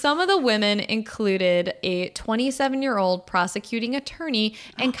 So some of the women included a 27-year-old prosecuting attorney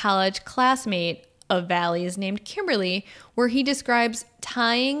and college classmate of Valley's named Kimberly, where he describes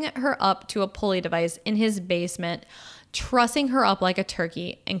tying her up to a pulley device in his basement, trussing her up like a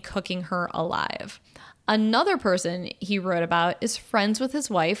turkey, and cooking her alive. Another person he wrote about is friends with his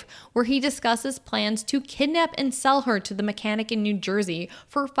wife, where he discusses plans to kidnap and sell her to the mechanic in New Jersey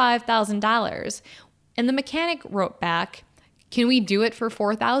for $5,000. And the mechanic wrote back, "Can we do it for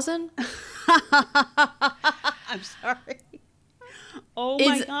 $4,000?" I'm sorry. Oh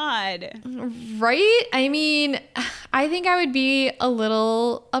my God. Right? I mean, I think I would be a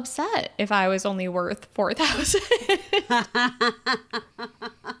little upset if I was only worth $4,000.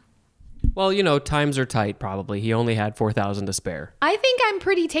 Well, you know, times are tight probably. He only had $4,000 to spare. I think I'm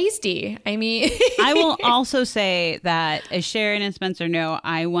pretty tasty. I mean, I will also say that, as Sharon and Spencer know,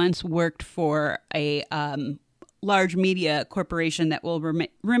 I once worked for a large media corporation that will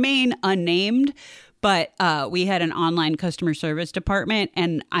remain unnamed, but we had an online customer service department,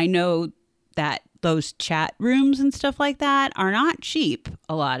 and I know that those chat rooms and stuff like that are not cheap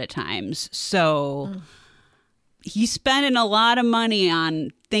a lot of times. So he's spending a lot of money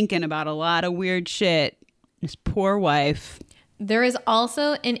on thinking about a lot of weird shit. His poor wife. there is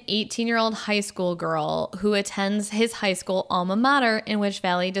also an 18-year-old high school girl who attends his high school alma mater, in which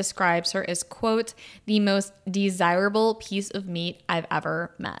Valley describes her as, quote, the most desirable piece of meat I've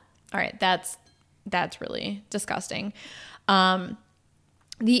ever met. All right, that's really disgusting. The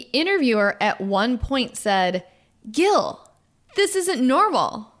interviewer at one point said, "Gil, this isn't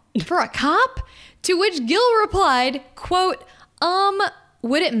normal for a cop?" To which Gil replied, quote,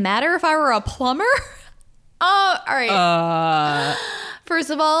 would it matter if I were a plumber?" All right. First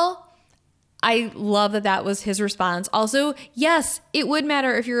of all, I love that was his response. Also, yes, it would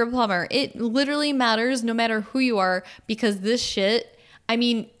matter if you're a plumber. It literally matters no matter who you are, because this shit, I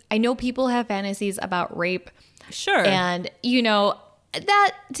mean, I know people have fantasies about rape. Sure. And, you know,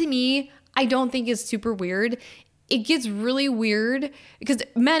 that to me, I don't think is super weird. It gets really weird because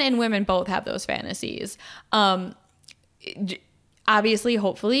men and women both have those fantasies. Obviously,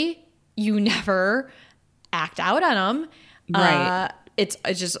 hopefully, you never act out on them. Right. It's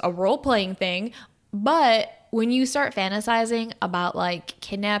just a role-playing thing. But when you start fantasizing about like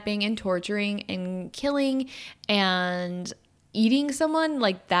kidnapping and torturing and killing and eating someone,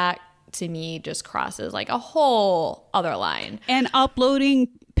 like that to me just crosses like a whole other line. And uploading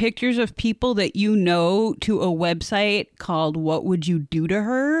pictures of people that you know to a website called What Would You Do to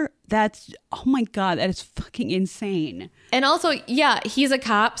Her? That's, oh my God, that is fucking insane. And also, yeah, he's a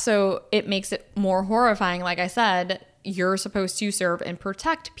cop, so it makes it more horrifying. Like I said, you're supposed to serve and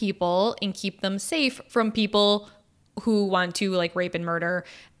protect people and keep them safe from people who want to like rape and murder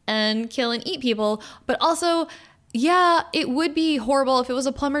and kill and eat people. But also, yeah, it would be horrible if it was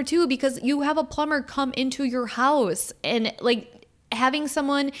a plumber too, because you have a plumber come into your house, and like having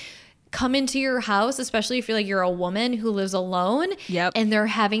someone come into your house, especially if you're a woman who lives alone. Yep. And they're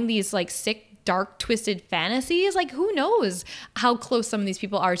having these like sick, dark, twisted fantasies. Like, who knows how close some of these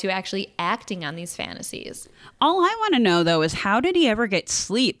people are to actually acting on these fantasies. All I want to know, though, is how did he ever get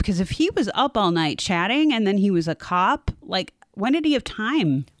sleep? Because if he was up all night chatting and then he was a cop, like, when did he have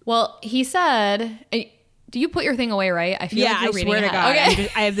time? Well, he said, do you put your thing away, right? I feel like you're reading swear to ahead. God. Okay.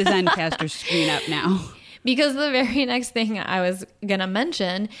 I have the Zencaster screen up now. Because the very next thing I was going to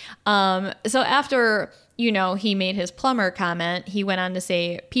mention, so after, you know, he made his plumber comment, he went on to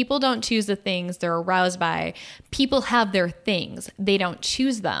say, people don't choose the things they're aroused by. People have their things. They don't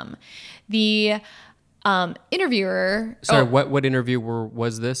choose them. The interviewer... Sorry, what interviewer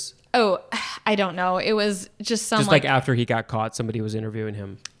was this? I I don't know. It was just some Just like after he got caught, somebody was interviewing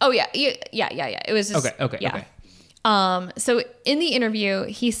him. Oh yeah. It was just Okay. So in the interview,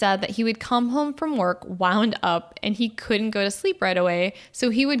 he said that he would come home from work wound up and he couldn't go to sleep right away. So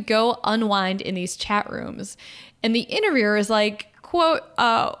he would go unwind in these chat rooms. And the interviewer is like, quote,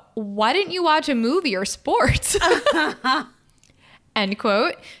 why didn't you watch a movie or sports? End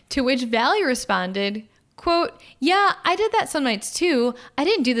quote. To which Valley responded, quote, yeah, I did that some nights too. I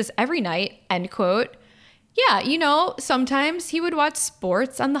didn't do this every night, end quote. Yeah, you know, sometimes he would watch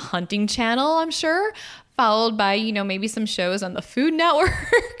sports on the Hunting Channel, I'm sure, followed by, you know, maybe some shows on the Food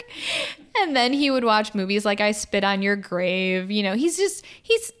Network. And then he would watch movies like I Spit on Your Grave. You know, he's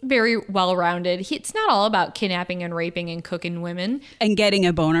very well-rounded. It's not all about kidnapping and raping and cooking women. And getting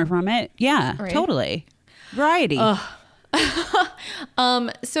a boner from it. Yeah, Right. totally. Variety.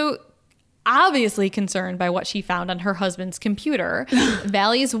 So obviously concerned by what she found on her husband's computer,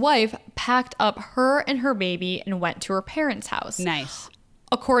 Valley's wife packed up her and her baby and went to her parents' house. Nice.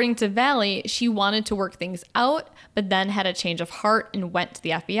 According to Valley, she wanted to work things out, but then had a change of heart and went to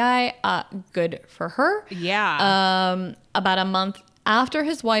the FBI. Good for her. Yeah. About a month after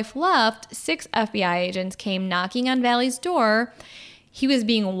his wife left, 6 FBI agents came knocking on Valley's door. He was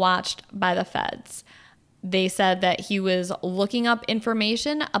being watched by the feds. They said that he was looking up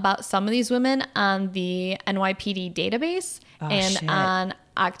information about some of these women on the NYPD database. And shit. on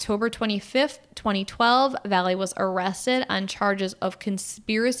October 25th, 2012, Valley was arrested on charges of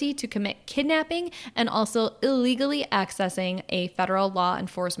conspiracy to commit kidnapping and also illegally accessing a federal law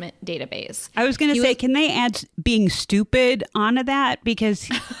enforcement database. I was going to say, can they add being stupid onto that? Because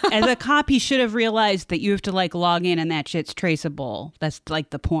as a cop, he should have realized that you have to like log in and that shit's traceable. That's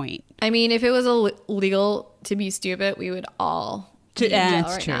like the point. I mean, if it was illegal to be stupid, we would all be in jail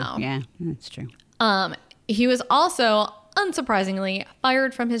That's right true. now. Yeah, that's true. He was also, unsurprisingly,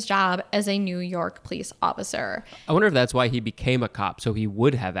 fired from his job as a New York police officer. I wonder if that's why he became a cop, so he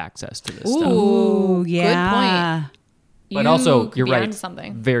would have access to this stuff. Oh, yeah. Good point. But also, could you're be right. onto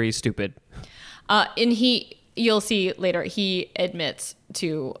something. Very stupid. And you'll see later, he admits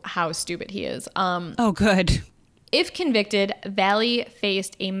to how stupid he is. Oh, good. If convicted, Valley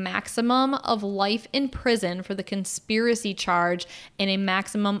faced a maximum of life in prison for the conspiracy charge and a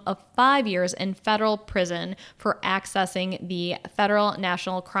maximum of 5 years in federal prison for accessing the Federal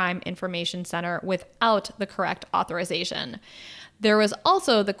National Crime Information Center without the correct authorization. There was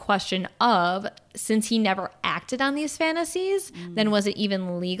also the question of, since he never acted on these fantasies, then was it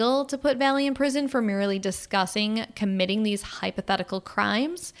even legal to put Valley in prison for merely discussing committing these hypothetical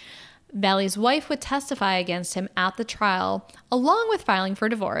crimes? Valley's wife would testify against him at the trial, along with filing for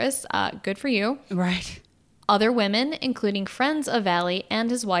divorce. Good for you. Right. Other women, including friends of Valley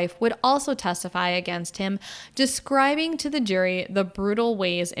and his wife, would also testify against him, describing to the jury the brutal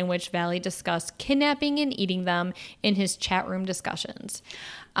ways in which Valley discussed kidnapping and eating them in his chat room discussions.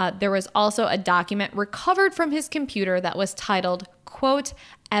 There was also a document recovered from his computer that was titled, quote,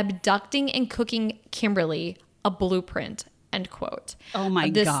 "Abducting and Cooking Kimberly, a Blueprint," end quote. Oh, my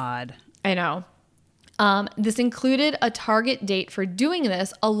God. I know. This included a target date for doing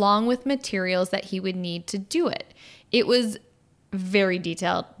this, along with materials that he would need to do it. It was very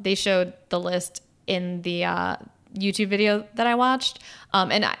detailed. They showed the list in the YouTube video that I watched.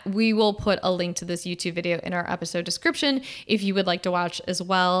 We will put a link to this YouTube video in our episode description if you would like to watch as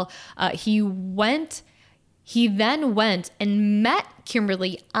well. He then went and met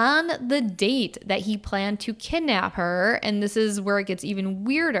Kimberly on the date that he planned to kidnap her. And this is where it gets even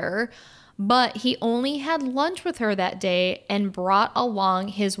weirder. But he only had lunch with her that day and brought along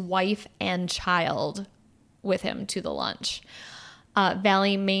his wife and child with him to the lunch.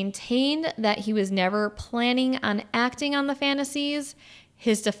 Valley maintained that he was never planning on acting on the fantasies.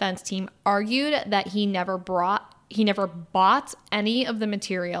 His defense team argued that he never bought any of the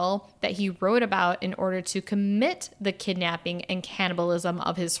material that he wrote about in order to commit the kidnapping and cannibalism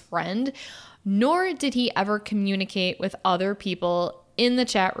of his friend, nor did he ever communicate with other people in the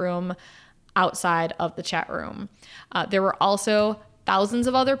chat room outside of the chat room. There were also thousands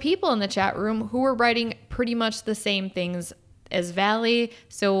of other people in the chat room who were writing pretty much the same things as Valley.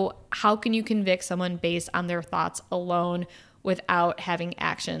 So how can you convict someone based on their thoughts alone without having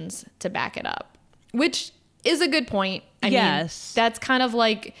actions to back it up? Which is a good point. I mean, that's kind of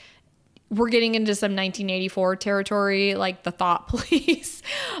like we're getting into some 1984 territory, like the thought police,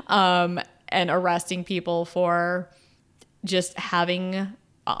 and arresting people for just having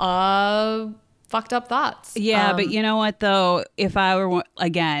fucked up thoughts. Yeah, but you know what, though? If I were,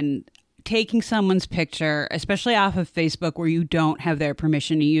 again, taking someone's picture, especially off of Facebook where you don't have their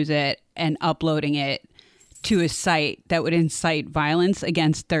permission to use it, and uploading it to a site that would incite violence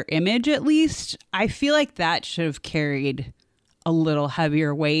against their image, at least, I feel like that should have carried a little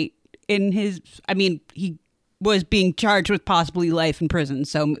heavier weight in his. I mean, he was being charged with possibly life in prison,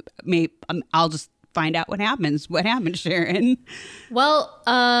 so I'll just find out what happens. What happened, Sharon? Well,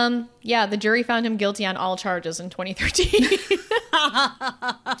 yeah, the jury found him guilty on all charges in 2013.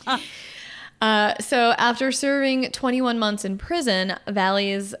 So after serving 21 months in prison,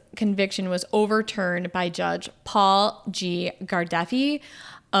 Valley's conviction was overturned by Judge Paul G. Gardeffi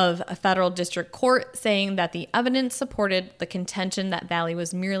of a federal district court, saying that the evidence supported the contention that Valley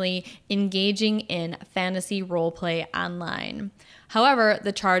was merely engaging in fantasy roleplay online. However,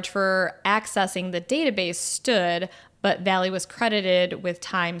 the charge for accessing the database stood, but Valley was credited with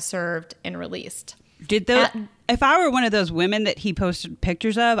time served and released. If I were one of those women that he posted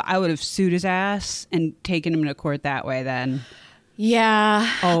pictures of, I would have sued his ass and taken him to court that way then.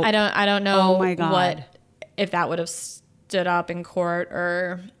 Yeah. Oh. I don't know Oh my God. what if that would have stood up in court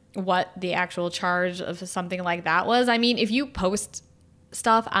or what the actual charge of something like that was. I mean, if you post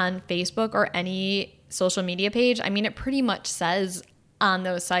stuff on Facebook or any social media page, I mean, it pretty much says on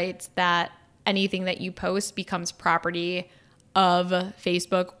those sites that anything that you post becomes property of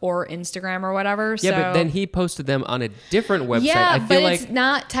Facebook or Instagram or whatever. Yeah, so, but then he posted them on a different website. yeah, I feel but like it's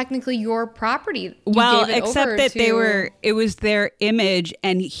not technically your property. You Well, gave it except over that to- it was their image,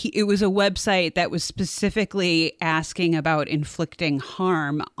 and it was a website that was specifically asking about inflicting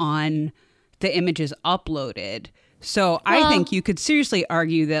harm on the images uploaded. So I think you could seriously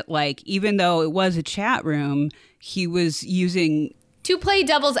argue that, like, even though it was a chat room, he was using. To play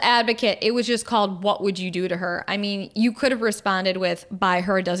devil's advocate, it was just called "What Would You Do to Her?" I mean, you could have responded with "Buy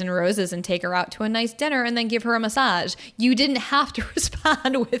her a dozen roses and take her out to a nice dinner and then give her a massage." You didn't have to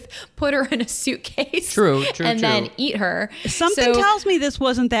respond with "Put her in a suitcase, True, and then eat her." Something So, tells me this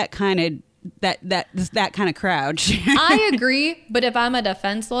wasn't that kind of that kind of crowd. I agree, but if I'm a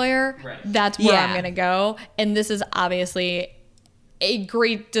defense lawyer, that's where Yeah. I'm going to go. And this is obviously a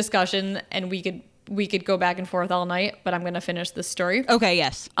great discussion, and we could go back and forth all night, but I'm going to finish this story. Okay,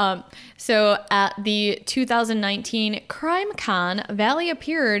 yes. So at the 2019 CrimeCon, Valley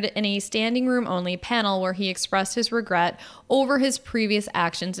appeared in a standing room only panel where he expressed his regret over his previous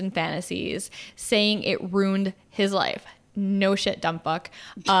actions and fantasies, saying it ruined his life. No shit, dumb fuck.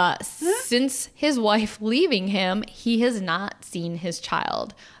 Since his wife leaving him, he has not seen his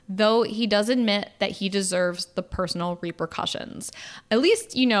child, though he does admit that he deserves the personal repercussions. At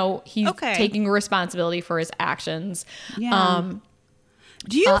least, he's Okay. taking responsibility for his actions. Yeah.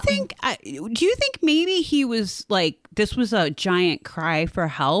 Do you think maybe he was like, this was a giant cry for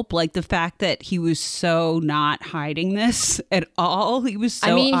help? Like the fact that he was so not hiding this at all. He was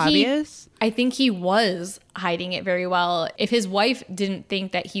so obvious. I think he was hiding it very well. If his wife didn't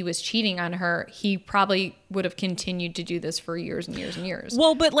think that he was cheating on her, he probably would have continued to do this for years and years and years.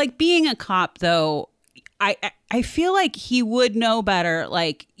 Well, but like being a cop though, I feel like he would know better.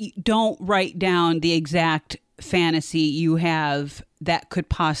 Like, don't write down the exact fantasy you have that could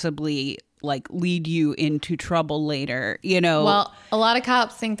possibly like lead you into trouble later, Well, a lot of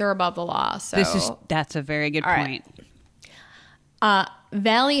cops think they're above the law. So that's a very good All point. right.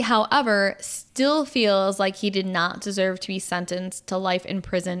 Valley, however, still feels like he did not deserve to be sentenced to life in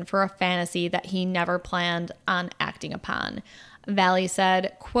prison for a fantasy that he never planned on acting upon. Valley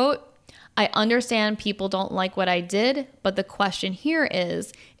said, quote, "I understand people don't like what I did, but the question here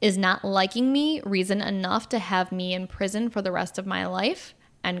is not liking me reason enough to have me in prison for the rest of my life?"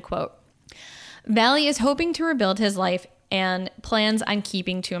 End quote. Valley is hoping to rebuild his life and plans on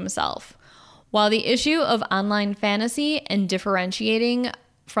keeping to himself. While the issue of online fantasy and differentiating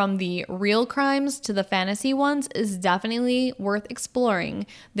from the real crimes to the fantasy ones is definitely worth exploring,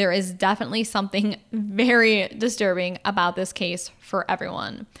 there is definitely something very disturbing about this case for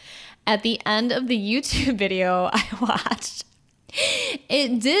everyone. At the end of the YouTube video I watched,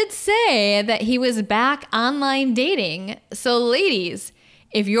 it did say that he was back online dating. So ladies,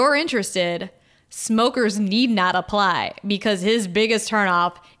 if you're interested, smokers need not apply because his biggest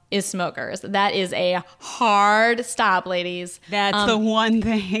turnoff is smokers. That is a hard stop, ladies. That's the one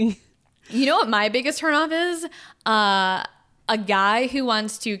thing. You know what my biggest turnoff is? A guy who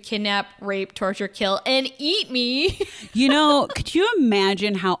wants to kidnap, rape, torture, kill, and eat me. Could you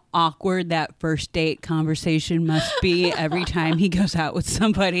imagine how awkward that first date conversation must be every time he goes out with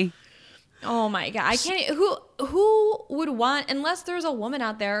somebody? Oh my God. I can't. Who would want, unless there's a woman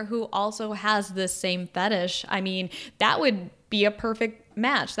out there who also has this same fetish? I mean, that would be a perfect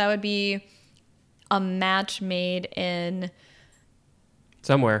match. That would be a match made in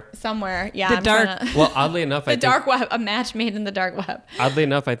somewhere. Yeah. The dark- Well, oddly enough, the dark web, a match made in the dark web. Oddly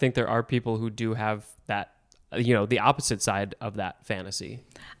enough, I think there are people who do have that the opposite side of that fantasy.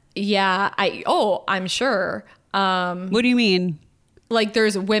 Yeah, I'm sure. What do you mean? Like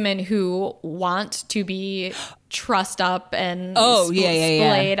there's women who want to be trussed up and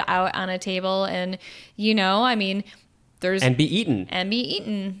splayed out on a table, and I mean, there's And be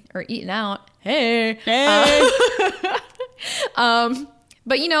eaten or eaten out. Hey.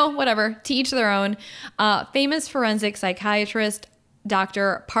 But whatever, to each their own. Famous forensic psychiatrist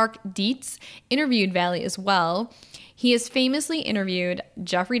Dr. Park Dietz interviewed Valley as well. He has famously interviewed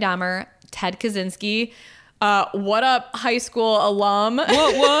Jeffrey Dahmer, Ted Kaczynski, what up, high school alum?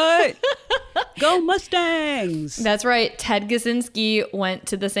 What? Go Mustangs! That's right. Ted Kaczynski went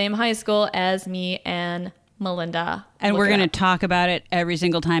to the same high school as me and Melinda. And we're going to talk about it every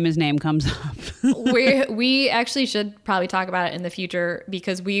single time his name comes up. we actually should probably talk about it in the future,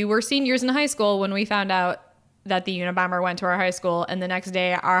 because we were seniors in high school when we found out that the Unabomber went to our high school, and the next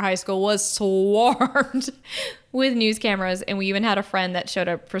day our high school was swarmed with news cameras, and we even had a friend that showed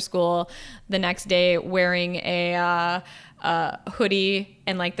up for school the next day wearing a hoodie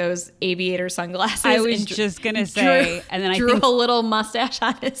and like those aviator sunglasses. I was just gonna say, and then I drew think a little mustache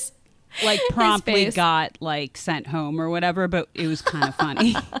on his like promptly face. got like sent home or whatever, but it was kind of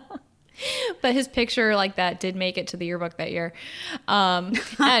funny. But his picture like that did make it to the yearbook that year.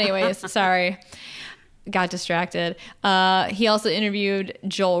 Anyways, sorry. Got distracted. He also interviewed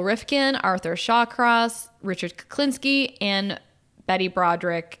Joel Rifkin, Arthur Shawcross, Richard Kuklinski, and Betty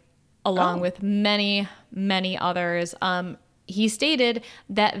Broderick, along with many, many others. He stated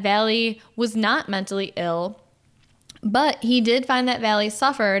that Valley was not mentally ill, but he did find that Valley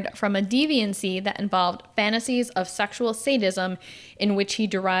suffered from a deviancy that involved fantasies of sexual sadism in which he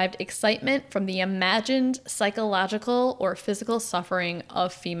derived excitement from the imagined psychological or physical suffering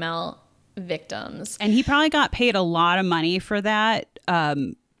of female victims. And he probably got paid a lot of money for that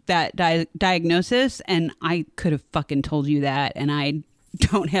diagnosis, and I could have fucking told you that, and I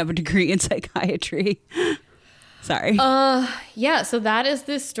don't have a degree in psychiatry. Sorry. Yeah, so that is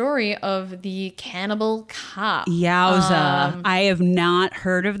the story of the cannibal cop. Yowza. I have not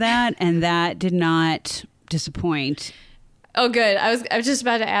heard of that, and that did not disappoint. Oh, good. I was just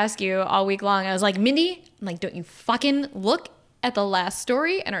about to ask you all week long. I was like, Mindy, I'm like, don't you fucking look at the last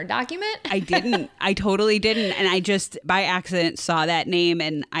story in our document? I didn't. I totally didn't. And I just by accident saw that name.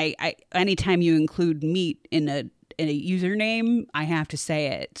 And I anytime you include meat in a username, I have to say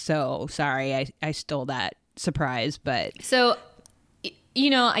it. So sorry, I stole that surprise. But so,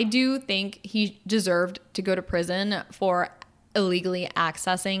 I do think he deserved to go to prison for illegally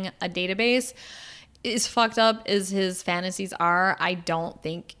accessing a database. As fucked up as his fantasies are, I don't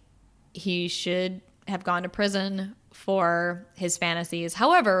think he should have gone to prison for his fantasies.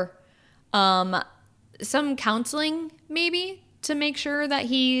 However, some counseling maybe to make sure that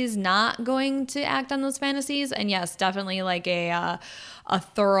he's not going to act on those fantasies. And yes, definitely like a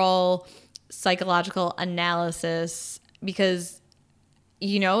thorough psychological analysis, because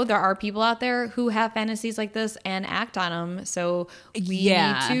there are people out there who have fantasies like this and act on them. So we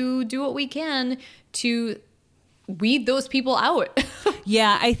need to do what we can to weed those people out.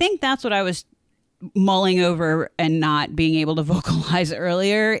 Yeah, I think that's what I was mulling over and not being able to vocalize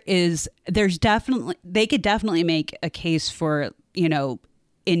earlier is they could definitely make a case for,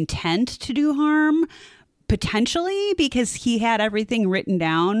 intent to do harm, potentially, because he had everything written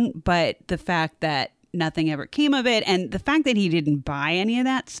down, but the fact that nothing ever came of it and the fact that he didn't buy any of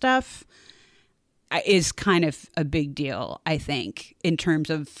that stuff is kind of a big deal, I think, in terms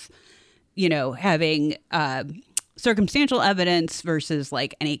of, having circumstantial evidence versus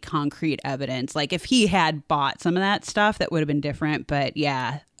like any concrete evidence. Like if he had bought some of that stuff, that would have been different. But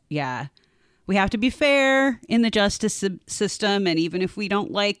yeah, we have to be fair in the justice system. And even if we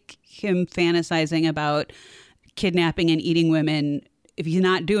don't like him fantasizing about kidnapping and eating women, if he's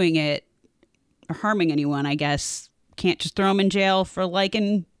not doing it or harming anyone, I guess can't just throw him in jail for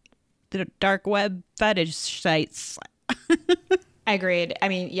liking the dark web fetish sites. Agreed. I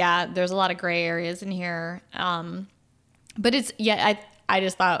mean, yeah, there's a lot of gray areas in here. But I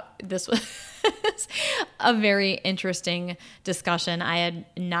just thought this was a very interesting discussion. I had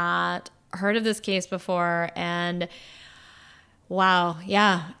not heard of this case before, and wow,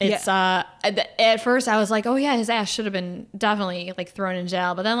 yeah, it's at first I was like, oh yeah, his ass should have been definitely like thrown in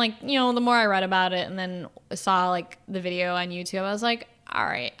jail. But then the more I read about it and then saw like the video on YouTube, I was like, all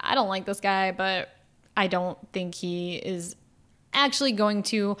right, I don't like this guy, but I don't think he is actually going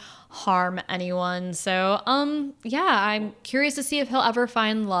to harm anyone. So I'm curious to see if he'll ever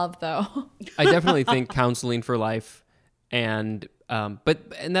find love, though. I definitely think counseling for life and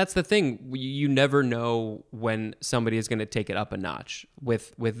And that's the thing. You never know when somebody is going to take it up a notch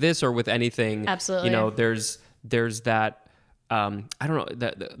with this or with anything. Absolutely. There's that, I don't know,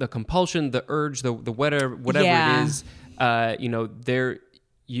 the compulsion, the urge, the whatever Yeah. it is,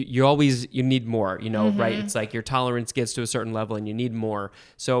 you need more, right? It's like your tolerance gets to a certain level and you need more.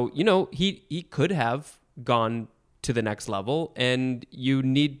 So, he could have gone to the next level, and you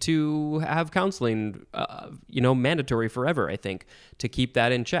need to have counseling, mandatory forever, I think, to keep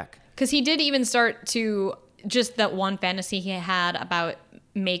that in check. Because he did even start to, just that one fantasy he had about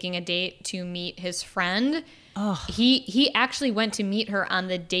making a date to meet his friend. Oh. He actually went to meet her on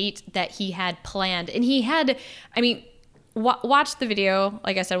the date that he had planned. And he had, watch the video.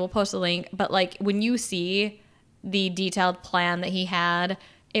 Like I said, we'll post a link. But like when you see the detailed plan that he had,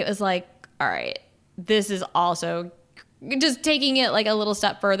 it was like, all right, this is also just taking it like a little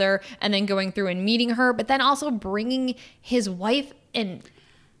step further and then going through and meeting her, but then also bringing his wife and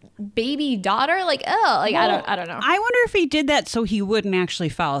baby daughter. I don't know. I wonder if he did that so he wouldn't actually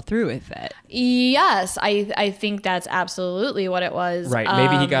follow through with it. Yes, I think that's absolutely what it was. Right.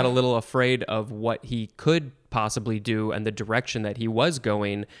 Maybe he got a little afraid of what he could possibly do and the direction that he was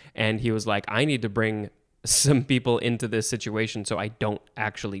going. And he was like, I need to bring some people into this situation so I don't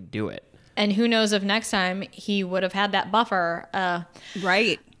actually do it. And who knows if next time he would have had that buffer.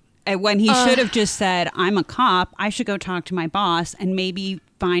 Right. And when he should have just said, I'm a cop, I should go talk to my boss and maybe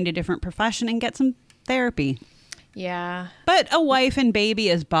find a different profession and get some therapy. Yeah. But a wife and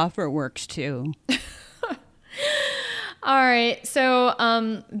baby as buffer works too. All right.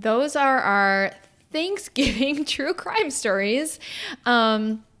 So those are our Thanksgiving true crime stories.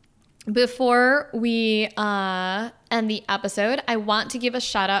 Before we end the episode, I want to give a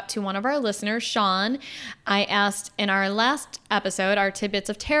shout out to one of our listeners, Sean. I asked in our last episode, our Tidbits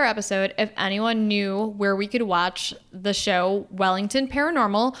of Terror episode, if anyone knew where we could watch the show Wellington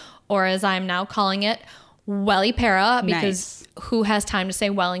Paranormal, or as I'm now calling it, Welly Para, because who has time to say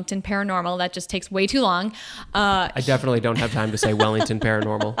Wellington Paranormal? That just takes way too long. I definitely don't have time to say Wellington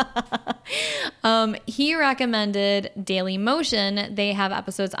Paranormal. He recommended Daily Motion. They have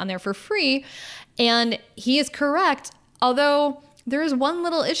episodes on there for free. And he is correct, although there is one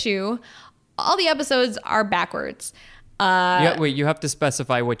little issue. All the episodes are backwards. Wait, you have to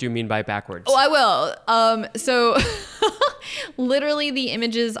specify what you mean by backwards. Oh, I will. So literally the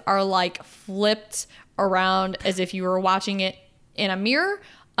images are like flipped around as if you were watching it in a mirror.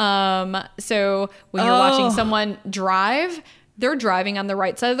 So when you're watching someone drive, they're driving on the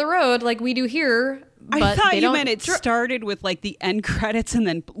right side of the road like we do here. But I thought they you don't meant it started with like the end credits and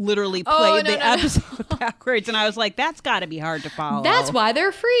then literally played the episode backwards. And I was like, that's got to be hard to follow. That's why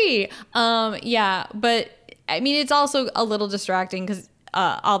they're free. Yeah, but I mean, it's also a little distracting because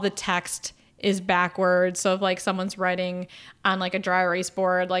all the text is backwards. So if like someone's writing on like a dry erase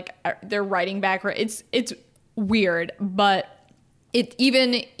board, like they're writing backwards, it's weird. But it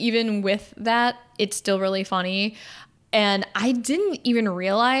even with that, it's still really funny. And I didn't even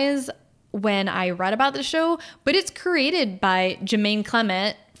realize when I read about the show, but it's created by Jermaine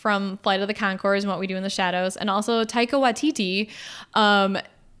Clement from Flight of the Conchords and What We Do in the Shadows, and also Taika Waititi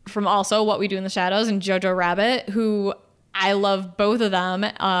from also What We Do in the Shadows and Jojo Rabbit, who I love both of them.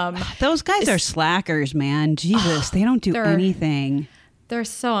 Those guys are slackers, man. Jesus, they don't do anything. They're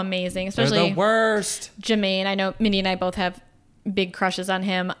so amazing, especially They're the worst. Jermaine. I know Mindy and I both have big crushes on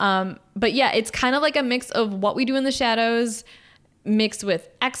him. But yeah, it's kind of like a mix of What We Do in the Shadows mixed with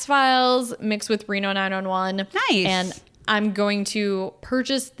X-Files, mixed with Reno 911. Nice. And I'm going to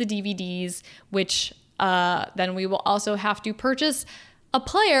purchase the DVDs, which then we will also have to purchase a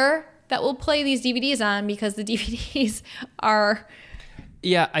player that will play these DVDs on because the DVDs are...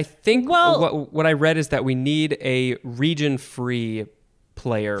 Yeah, I think what I read is that we need a region-free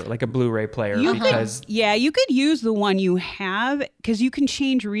player, like a Blu-ray player, because... you could use the one you have because you can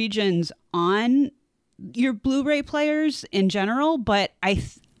change regions on your Blu-ray players in general, but I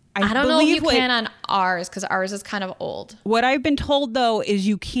don't know if you can on ours because ours is kind of old. What I've been told, though, is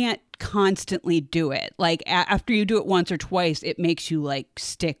you can't constantly do it. Like after you do it once or twice, it makes you like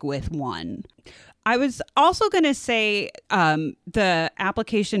stick with one. I was also going to say the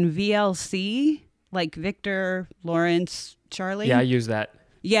application VLC, like Victor, Lawrence, Charlie. Yeah, I use that.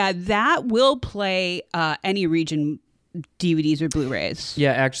 Yeah, that will play any region DVDs or Blu-rays.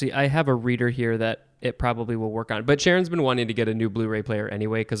 Yeah, actually, I have a reader here that it probably will work on. But Sharon's been wanting to get a new Blu-ray player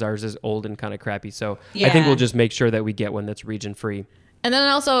anyway because ours is old and kind of crappy. So I think we'll just make sure that we get one that's region-free. And then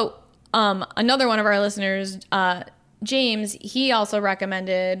also another one of our listeners, James, he also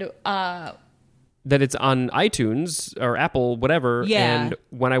recommended that it's on iTunes or Apple, whatever. Yeah. And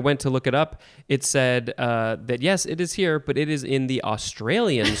when I went to look it up, it said that yes, it is here, but it is in the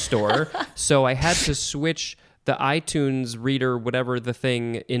Australian store. So I had to switch the iTunes reader, whatever the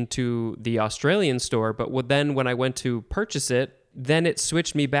thing, into the Australian store. But then when I went to purchase it, then it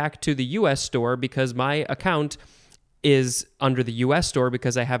switched me back to the US store because my account is under the US store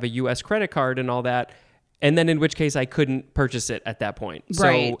because I have a US credit card and all that. And then in which case I couldn't purchase it at that point.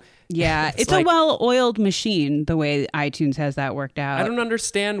 Right. So Yeah. It's like, a well-oiled machine, the way iTunes has that worked out. I don't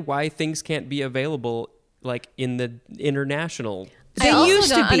understand why things can't be available like in the international. They I also used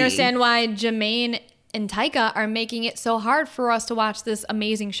to don't be. understand why Jermaine and Taika are making it so hard for us to watch this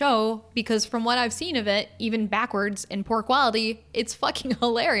amazing show, because from what I've seen of it, even backwards in poor quality, it's fucking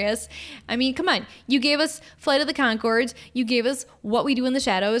hilarious. I mean, come on. You gave us Flight of the Conchords. You gave us What We Do in the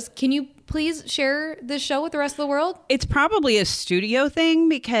Shadows. Can you please share this show with the rest of the world? It's probably a studio thing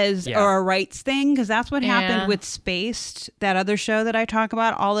because, Yeah. or a rights thing, because that's what Yeah. happened with Spaced, that other show that I talk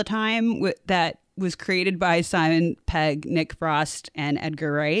about all the time that was created by Simon Pegg, Nick Frost, and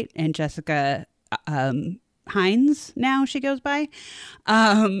Edgar Wright, and Jessica Hines, now she goes by.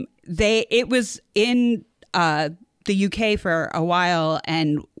 It was in the UK for a while,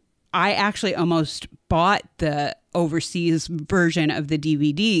 and I actually almost bought the overseas version of the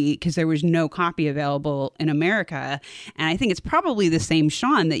DVD because there was no copy available in America. And I think it's probably the same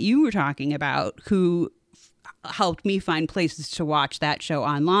Sean that you were talking about who helped me find places to watch that show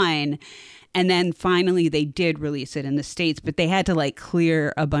online. And then finally they did release it in the States, but they had to like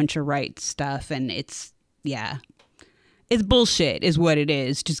clear a bunch of rights stuff. And it's bullshit is what it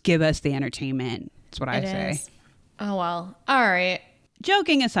is. Just give us the entertainment. That's what I say. is. Oh, well. All right.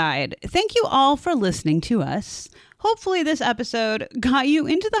 Joking aside, thank you all for listening to us. Hopefully this episode got you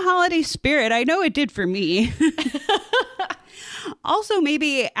into the holiday spirit. I know it did for me. Also,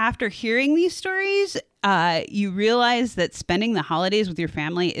 maybe after hearing these stories, you realize that spending the holidays with your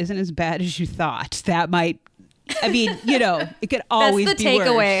family isn't as bad as you thought. That might, I mean, it could always That's the be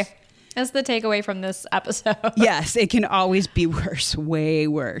takeaway. worse. That's the takeaway from this episode. Yes, it can always be worse, way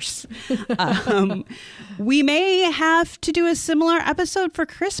worse. We may have to do a similar episode for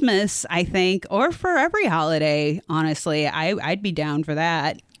Christmas, I think, or for every holiday, honestly. I'd be down for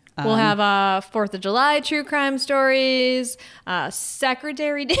that. We'll have 4th of July true crime stories,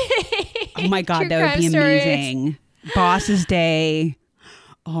 Secretary Day. Oh my God, true that would crime be stories. amazing. Boss's Day.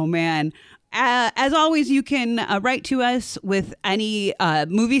 Oh man. As always, you can write to us with any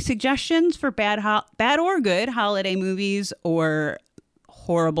movie suggestions for bad or good holiday movies or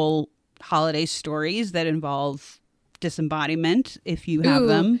horrible holiday stories that involve disembodiment, if you have Ooh.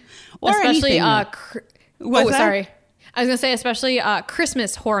 them, or Especially, anything. What's that? sorry. I was gonna say especially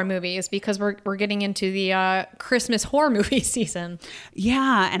Christmas horror movies, because we're getting into the Christmas horror movie season.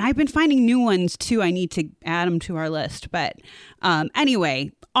 Yeah, and I've been finding new ones too. I need to add them to our list. But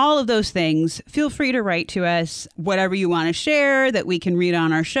anyway, all of those things, feel free to write to us, whatever you want to share that we can read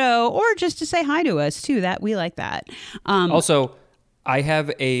on our show, or just to say hi to us too. That we like that. Also, I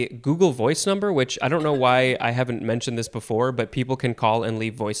have a Google Voice number, which I don't know why I haven't mentioned this before, but people can call and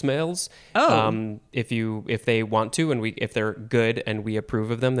leave voicemails. Oh. If they want to, and if they're good and we approve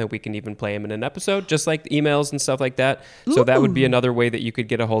of them, then we can even play them in an episode, just like emails and stuff like that. So that would be another way that you could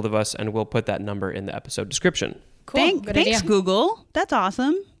get a hold of us, and we'll put that number in the episode description. Cool. Good Thanks, idea. Google. That's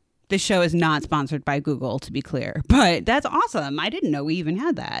awesome. This show is not sponsored by Google, to be clear, but that's awesome. I didn't know we even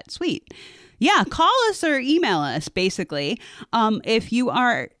had that. Sweet. Yeah, call us or email us, basically. If you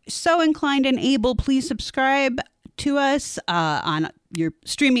are so inclined and able, please subscribe to us on your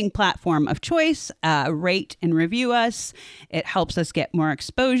streaming platform of choice. Rate and review us. It helps us get more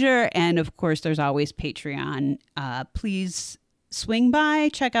exposure. And of course, there's always Patreon. Please swing by,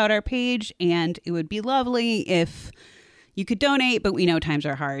 check out our page, and it would be lovely if you could donate, but we know times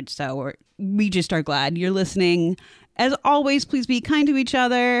are hard, so we just are glad you're listening. As always, please be kind to each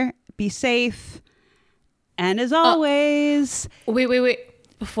other. Be safe. And as always... Wait.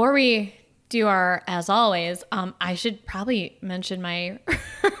 Before we do our as always, I should probably mention my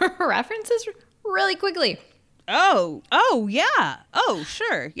references really quickly. Oh, yeah. Oh,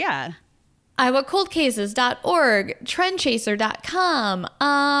 sure, yeah. IowaColdCases.org, TrendChaser.com,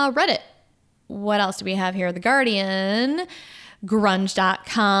 Reddit. What else do we have here? The Guardian,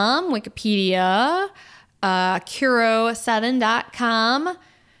 Grunge.com, Wikipedia, Curo7.com,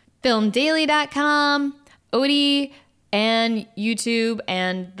 FilmDaily.com, Odie, and YouTube,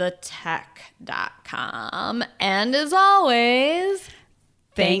 and thetech.com. And as always,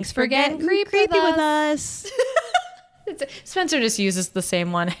 thanks for getting creepy with us. Spencer just uses the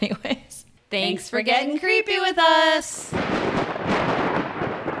same one anyways. Thanks for getting creepy with us.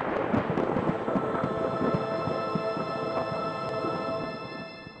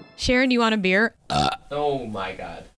 Sharon, you want a beer? Oh my God.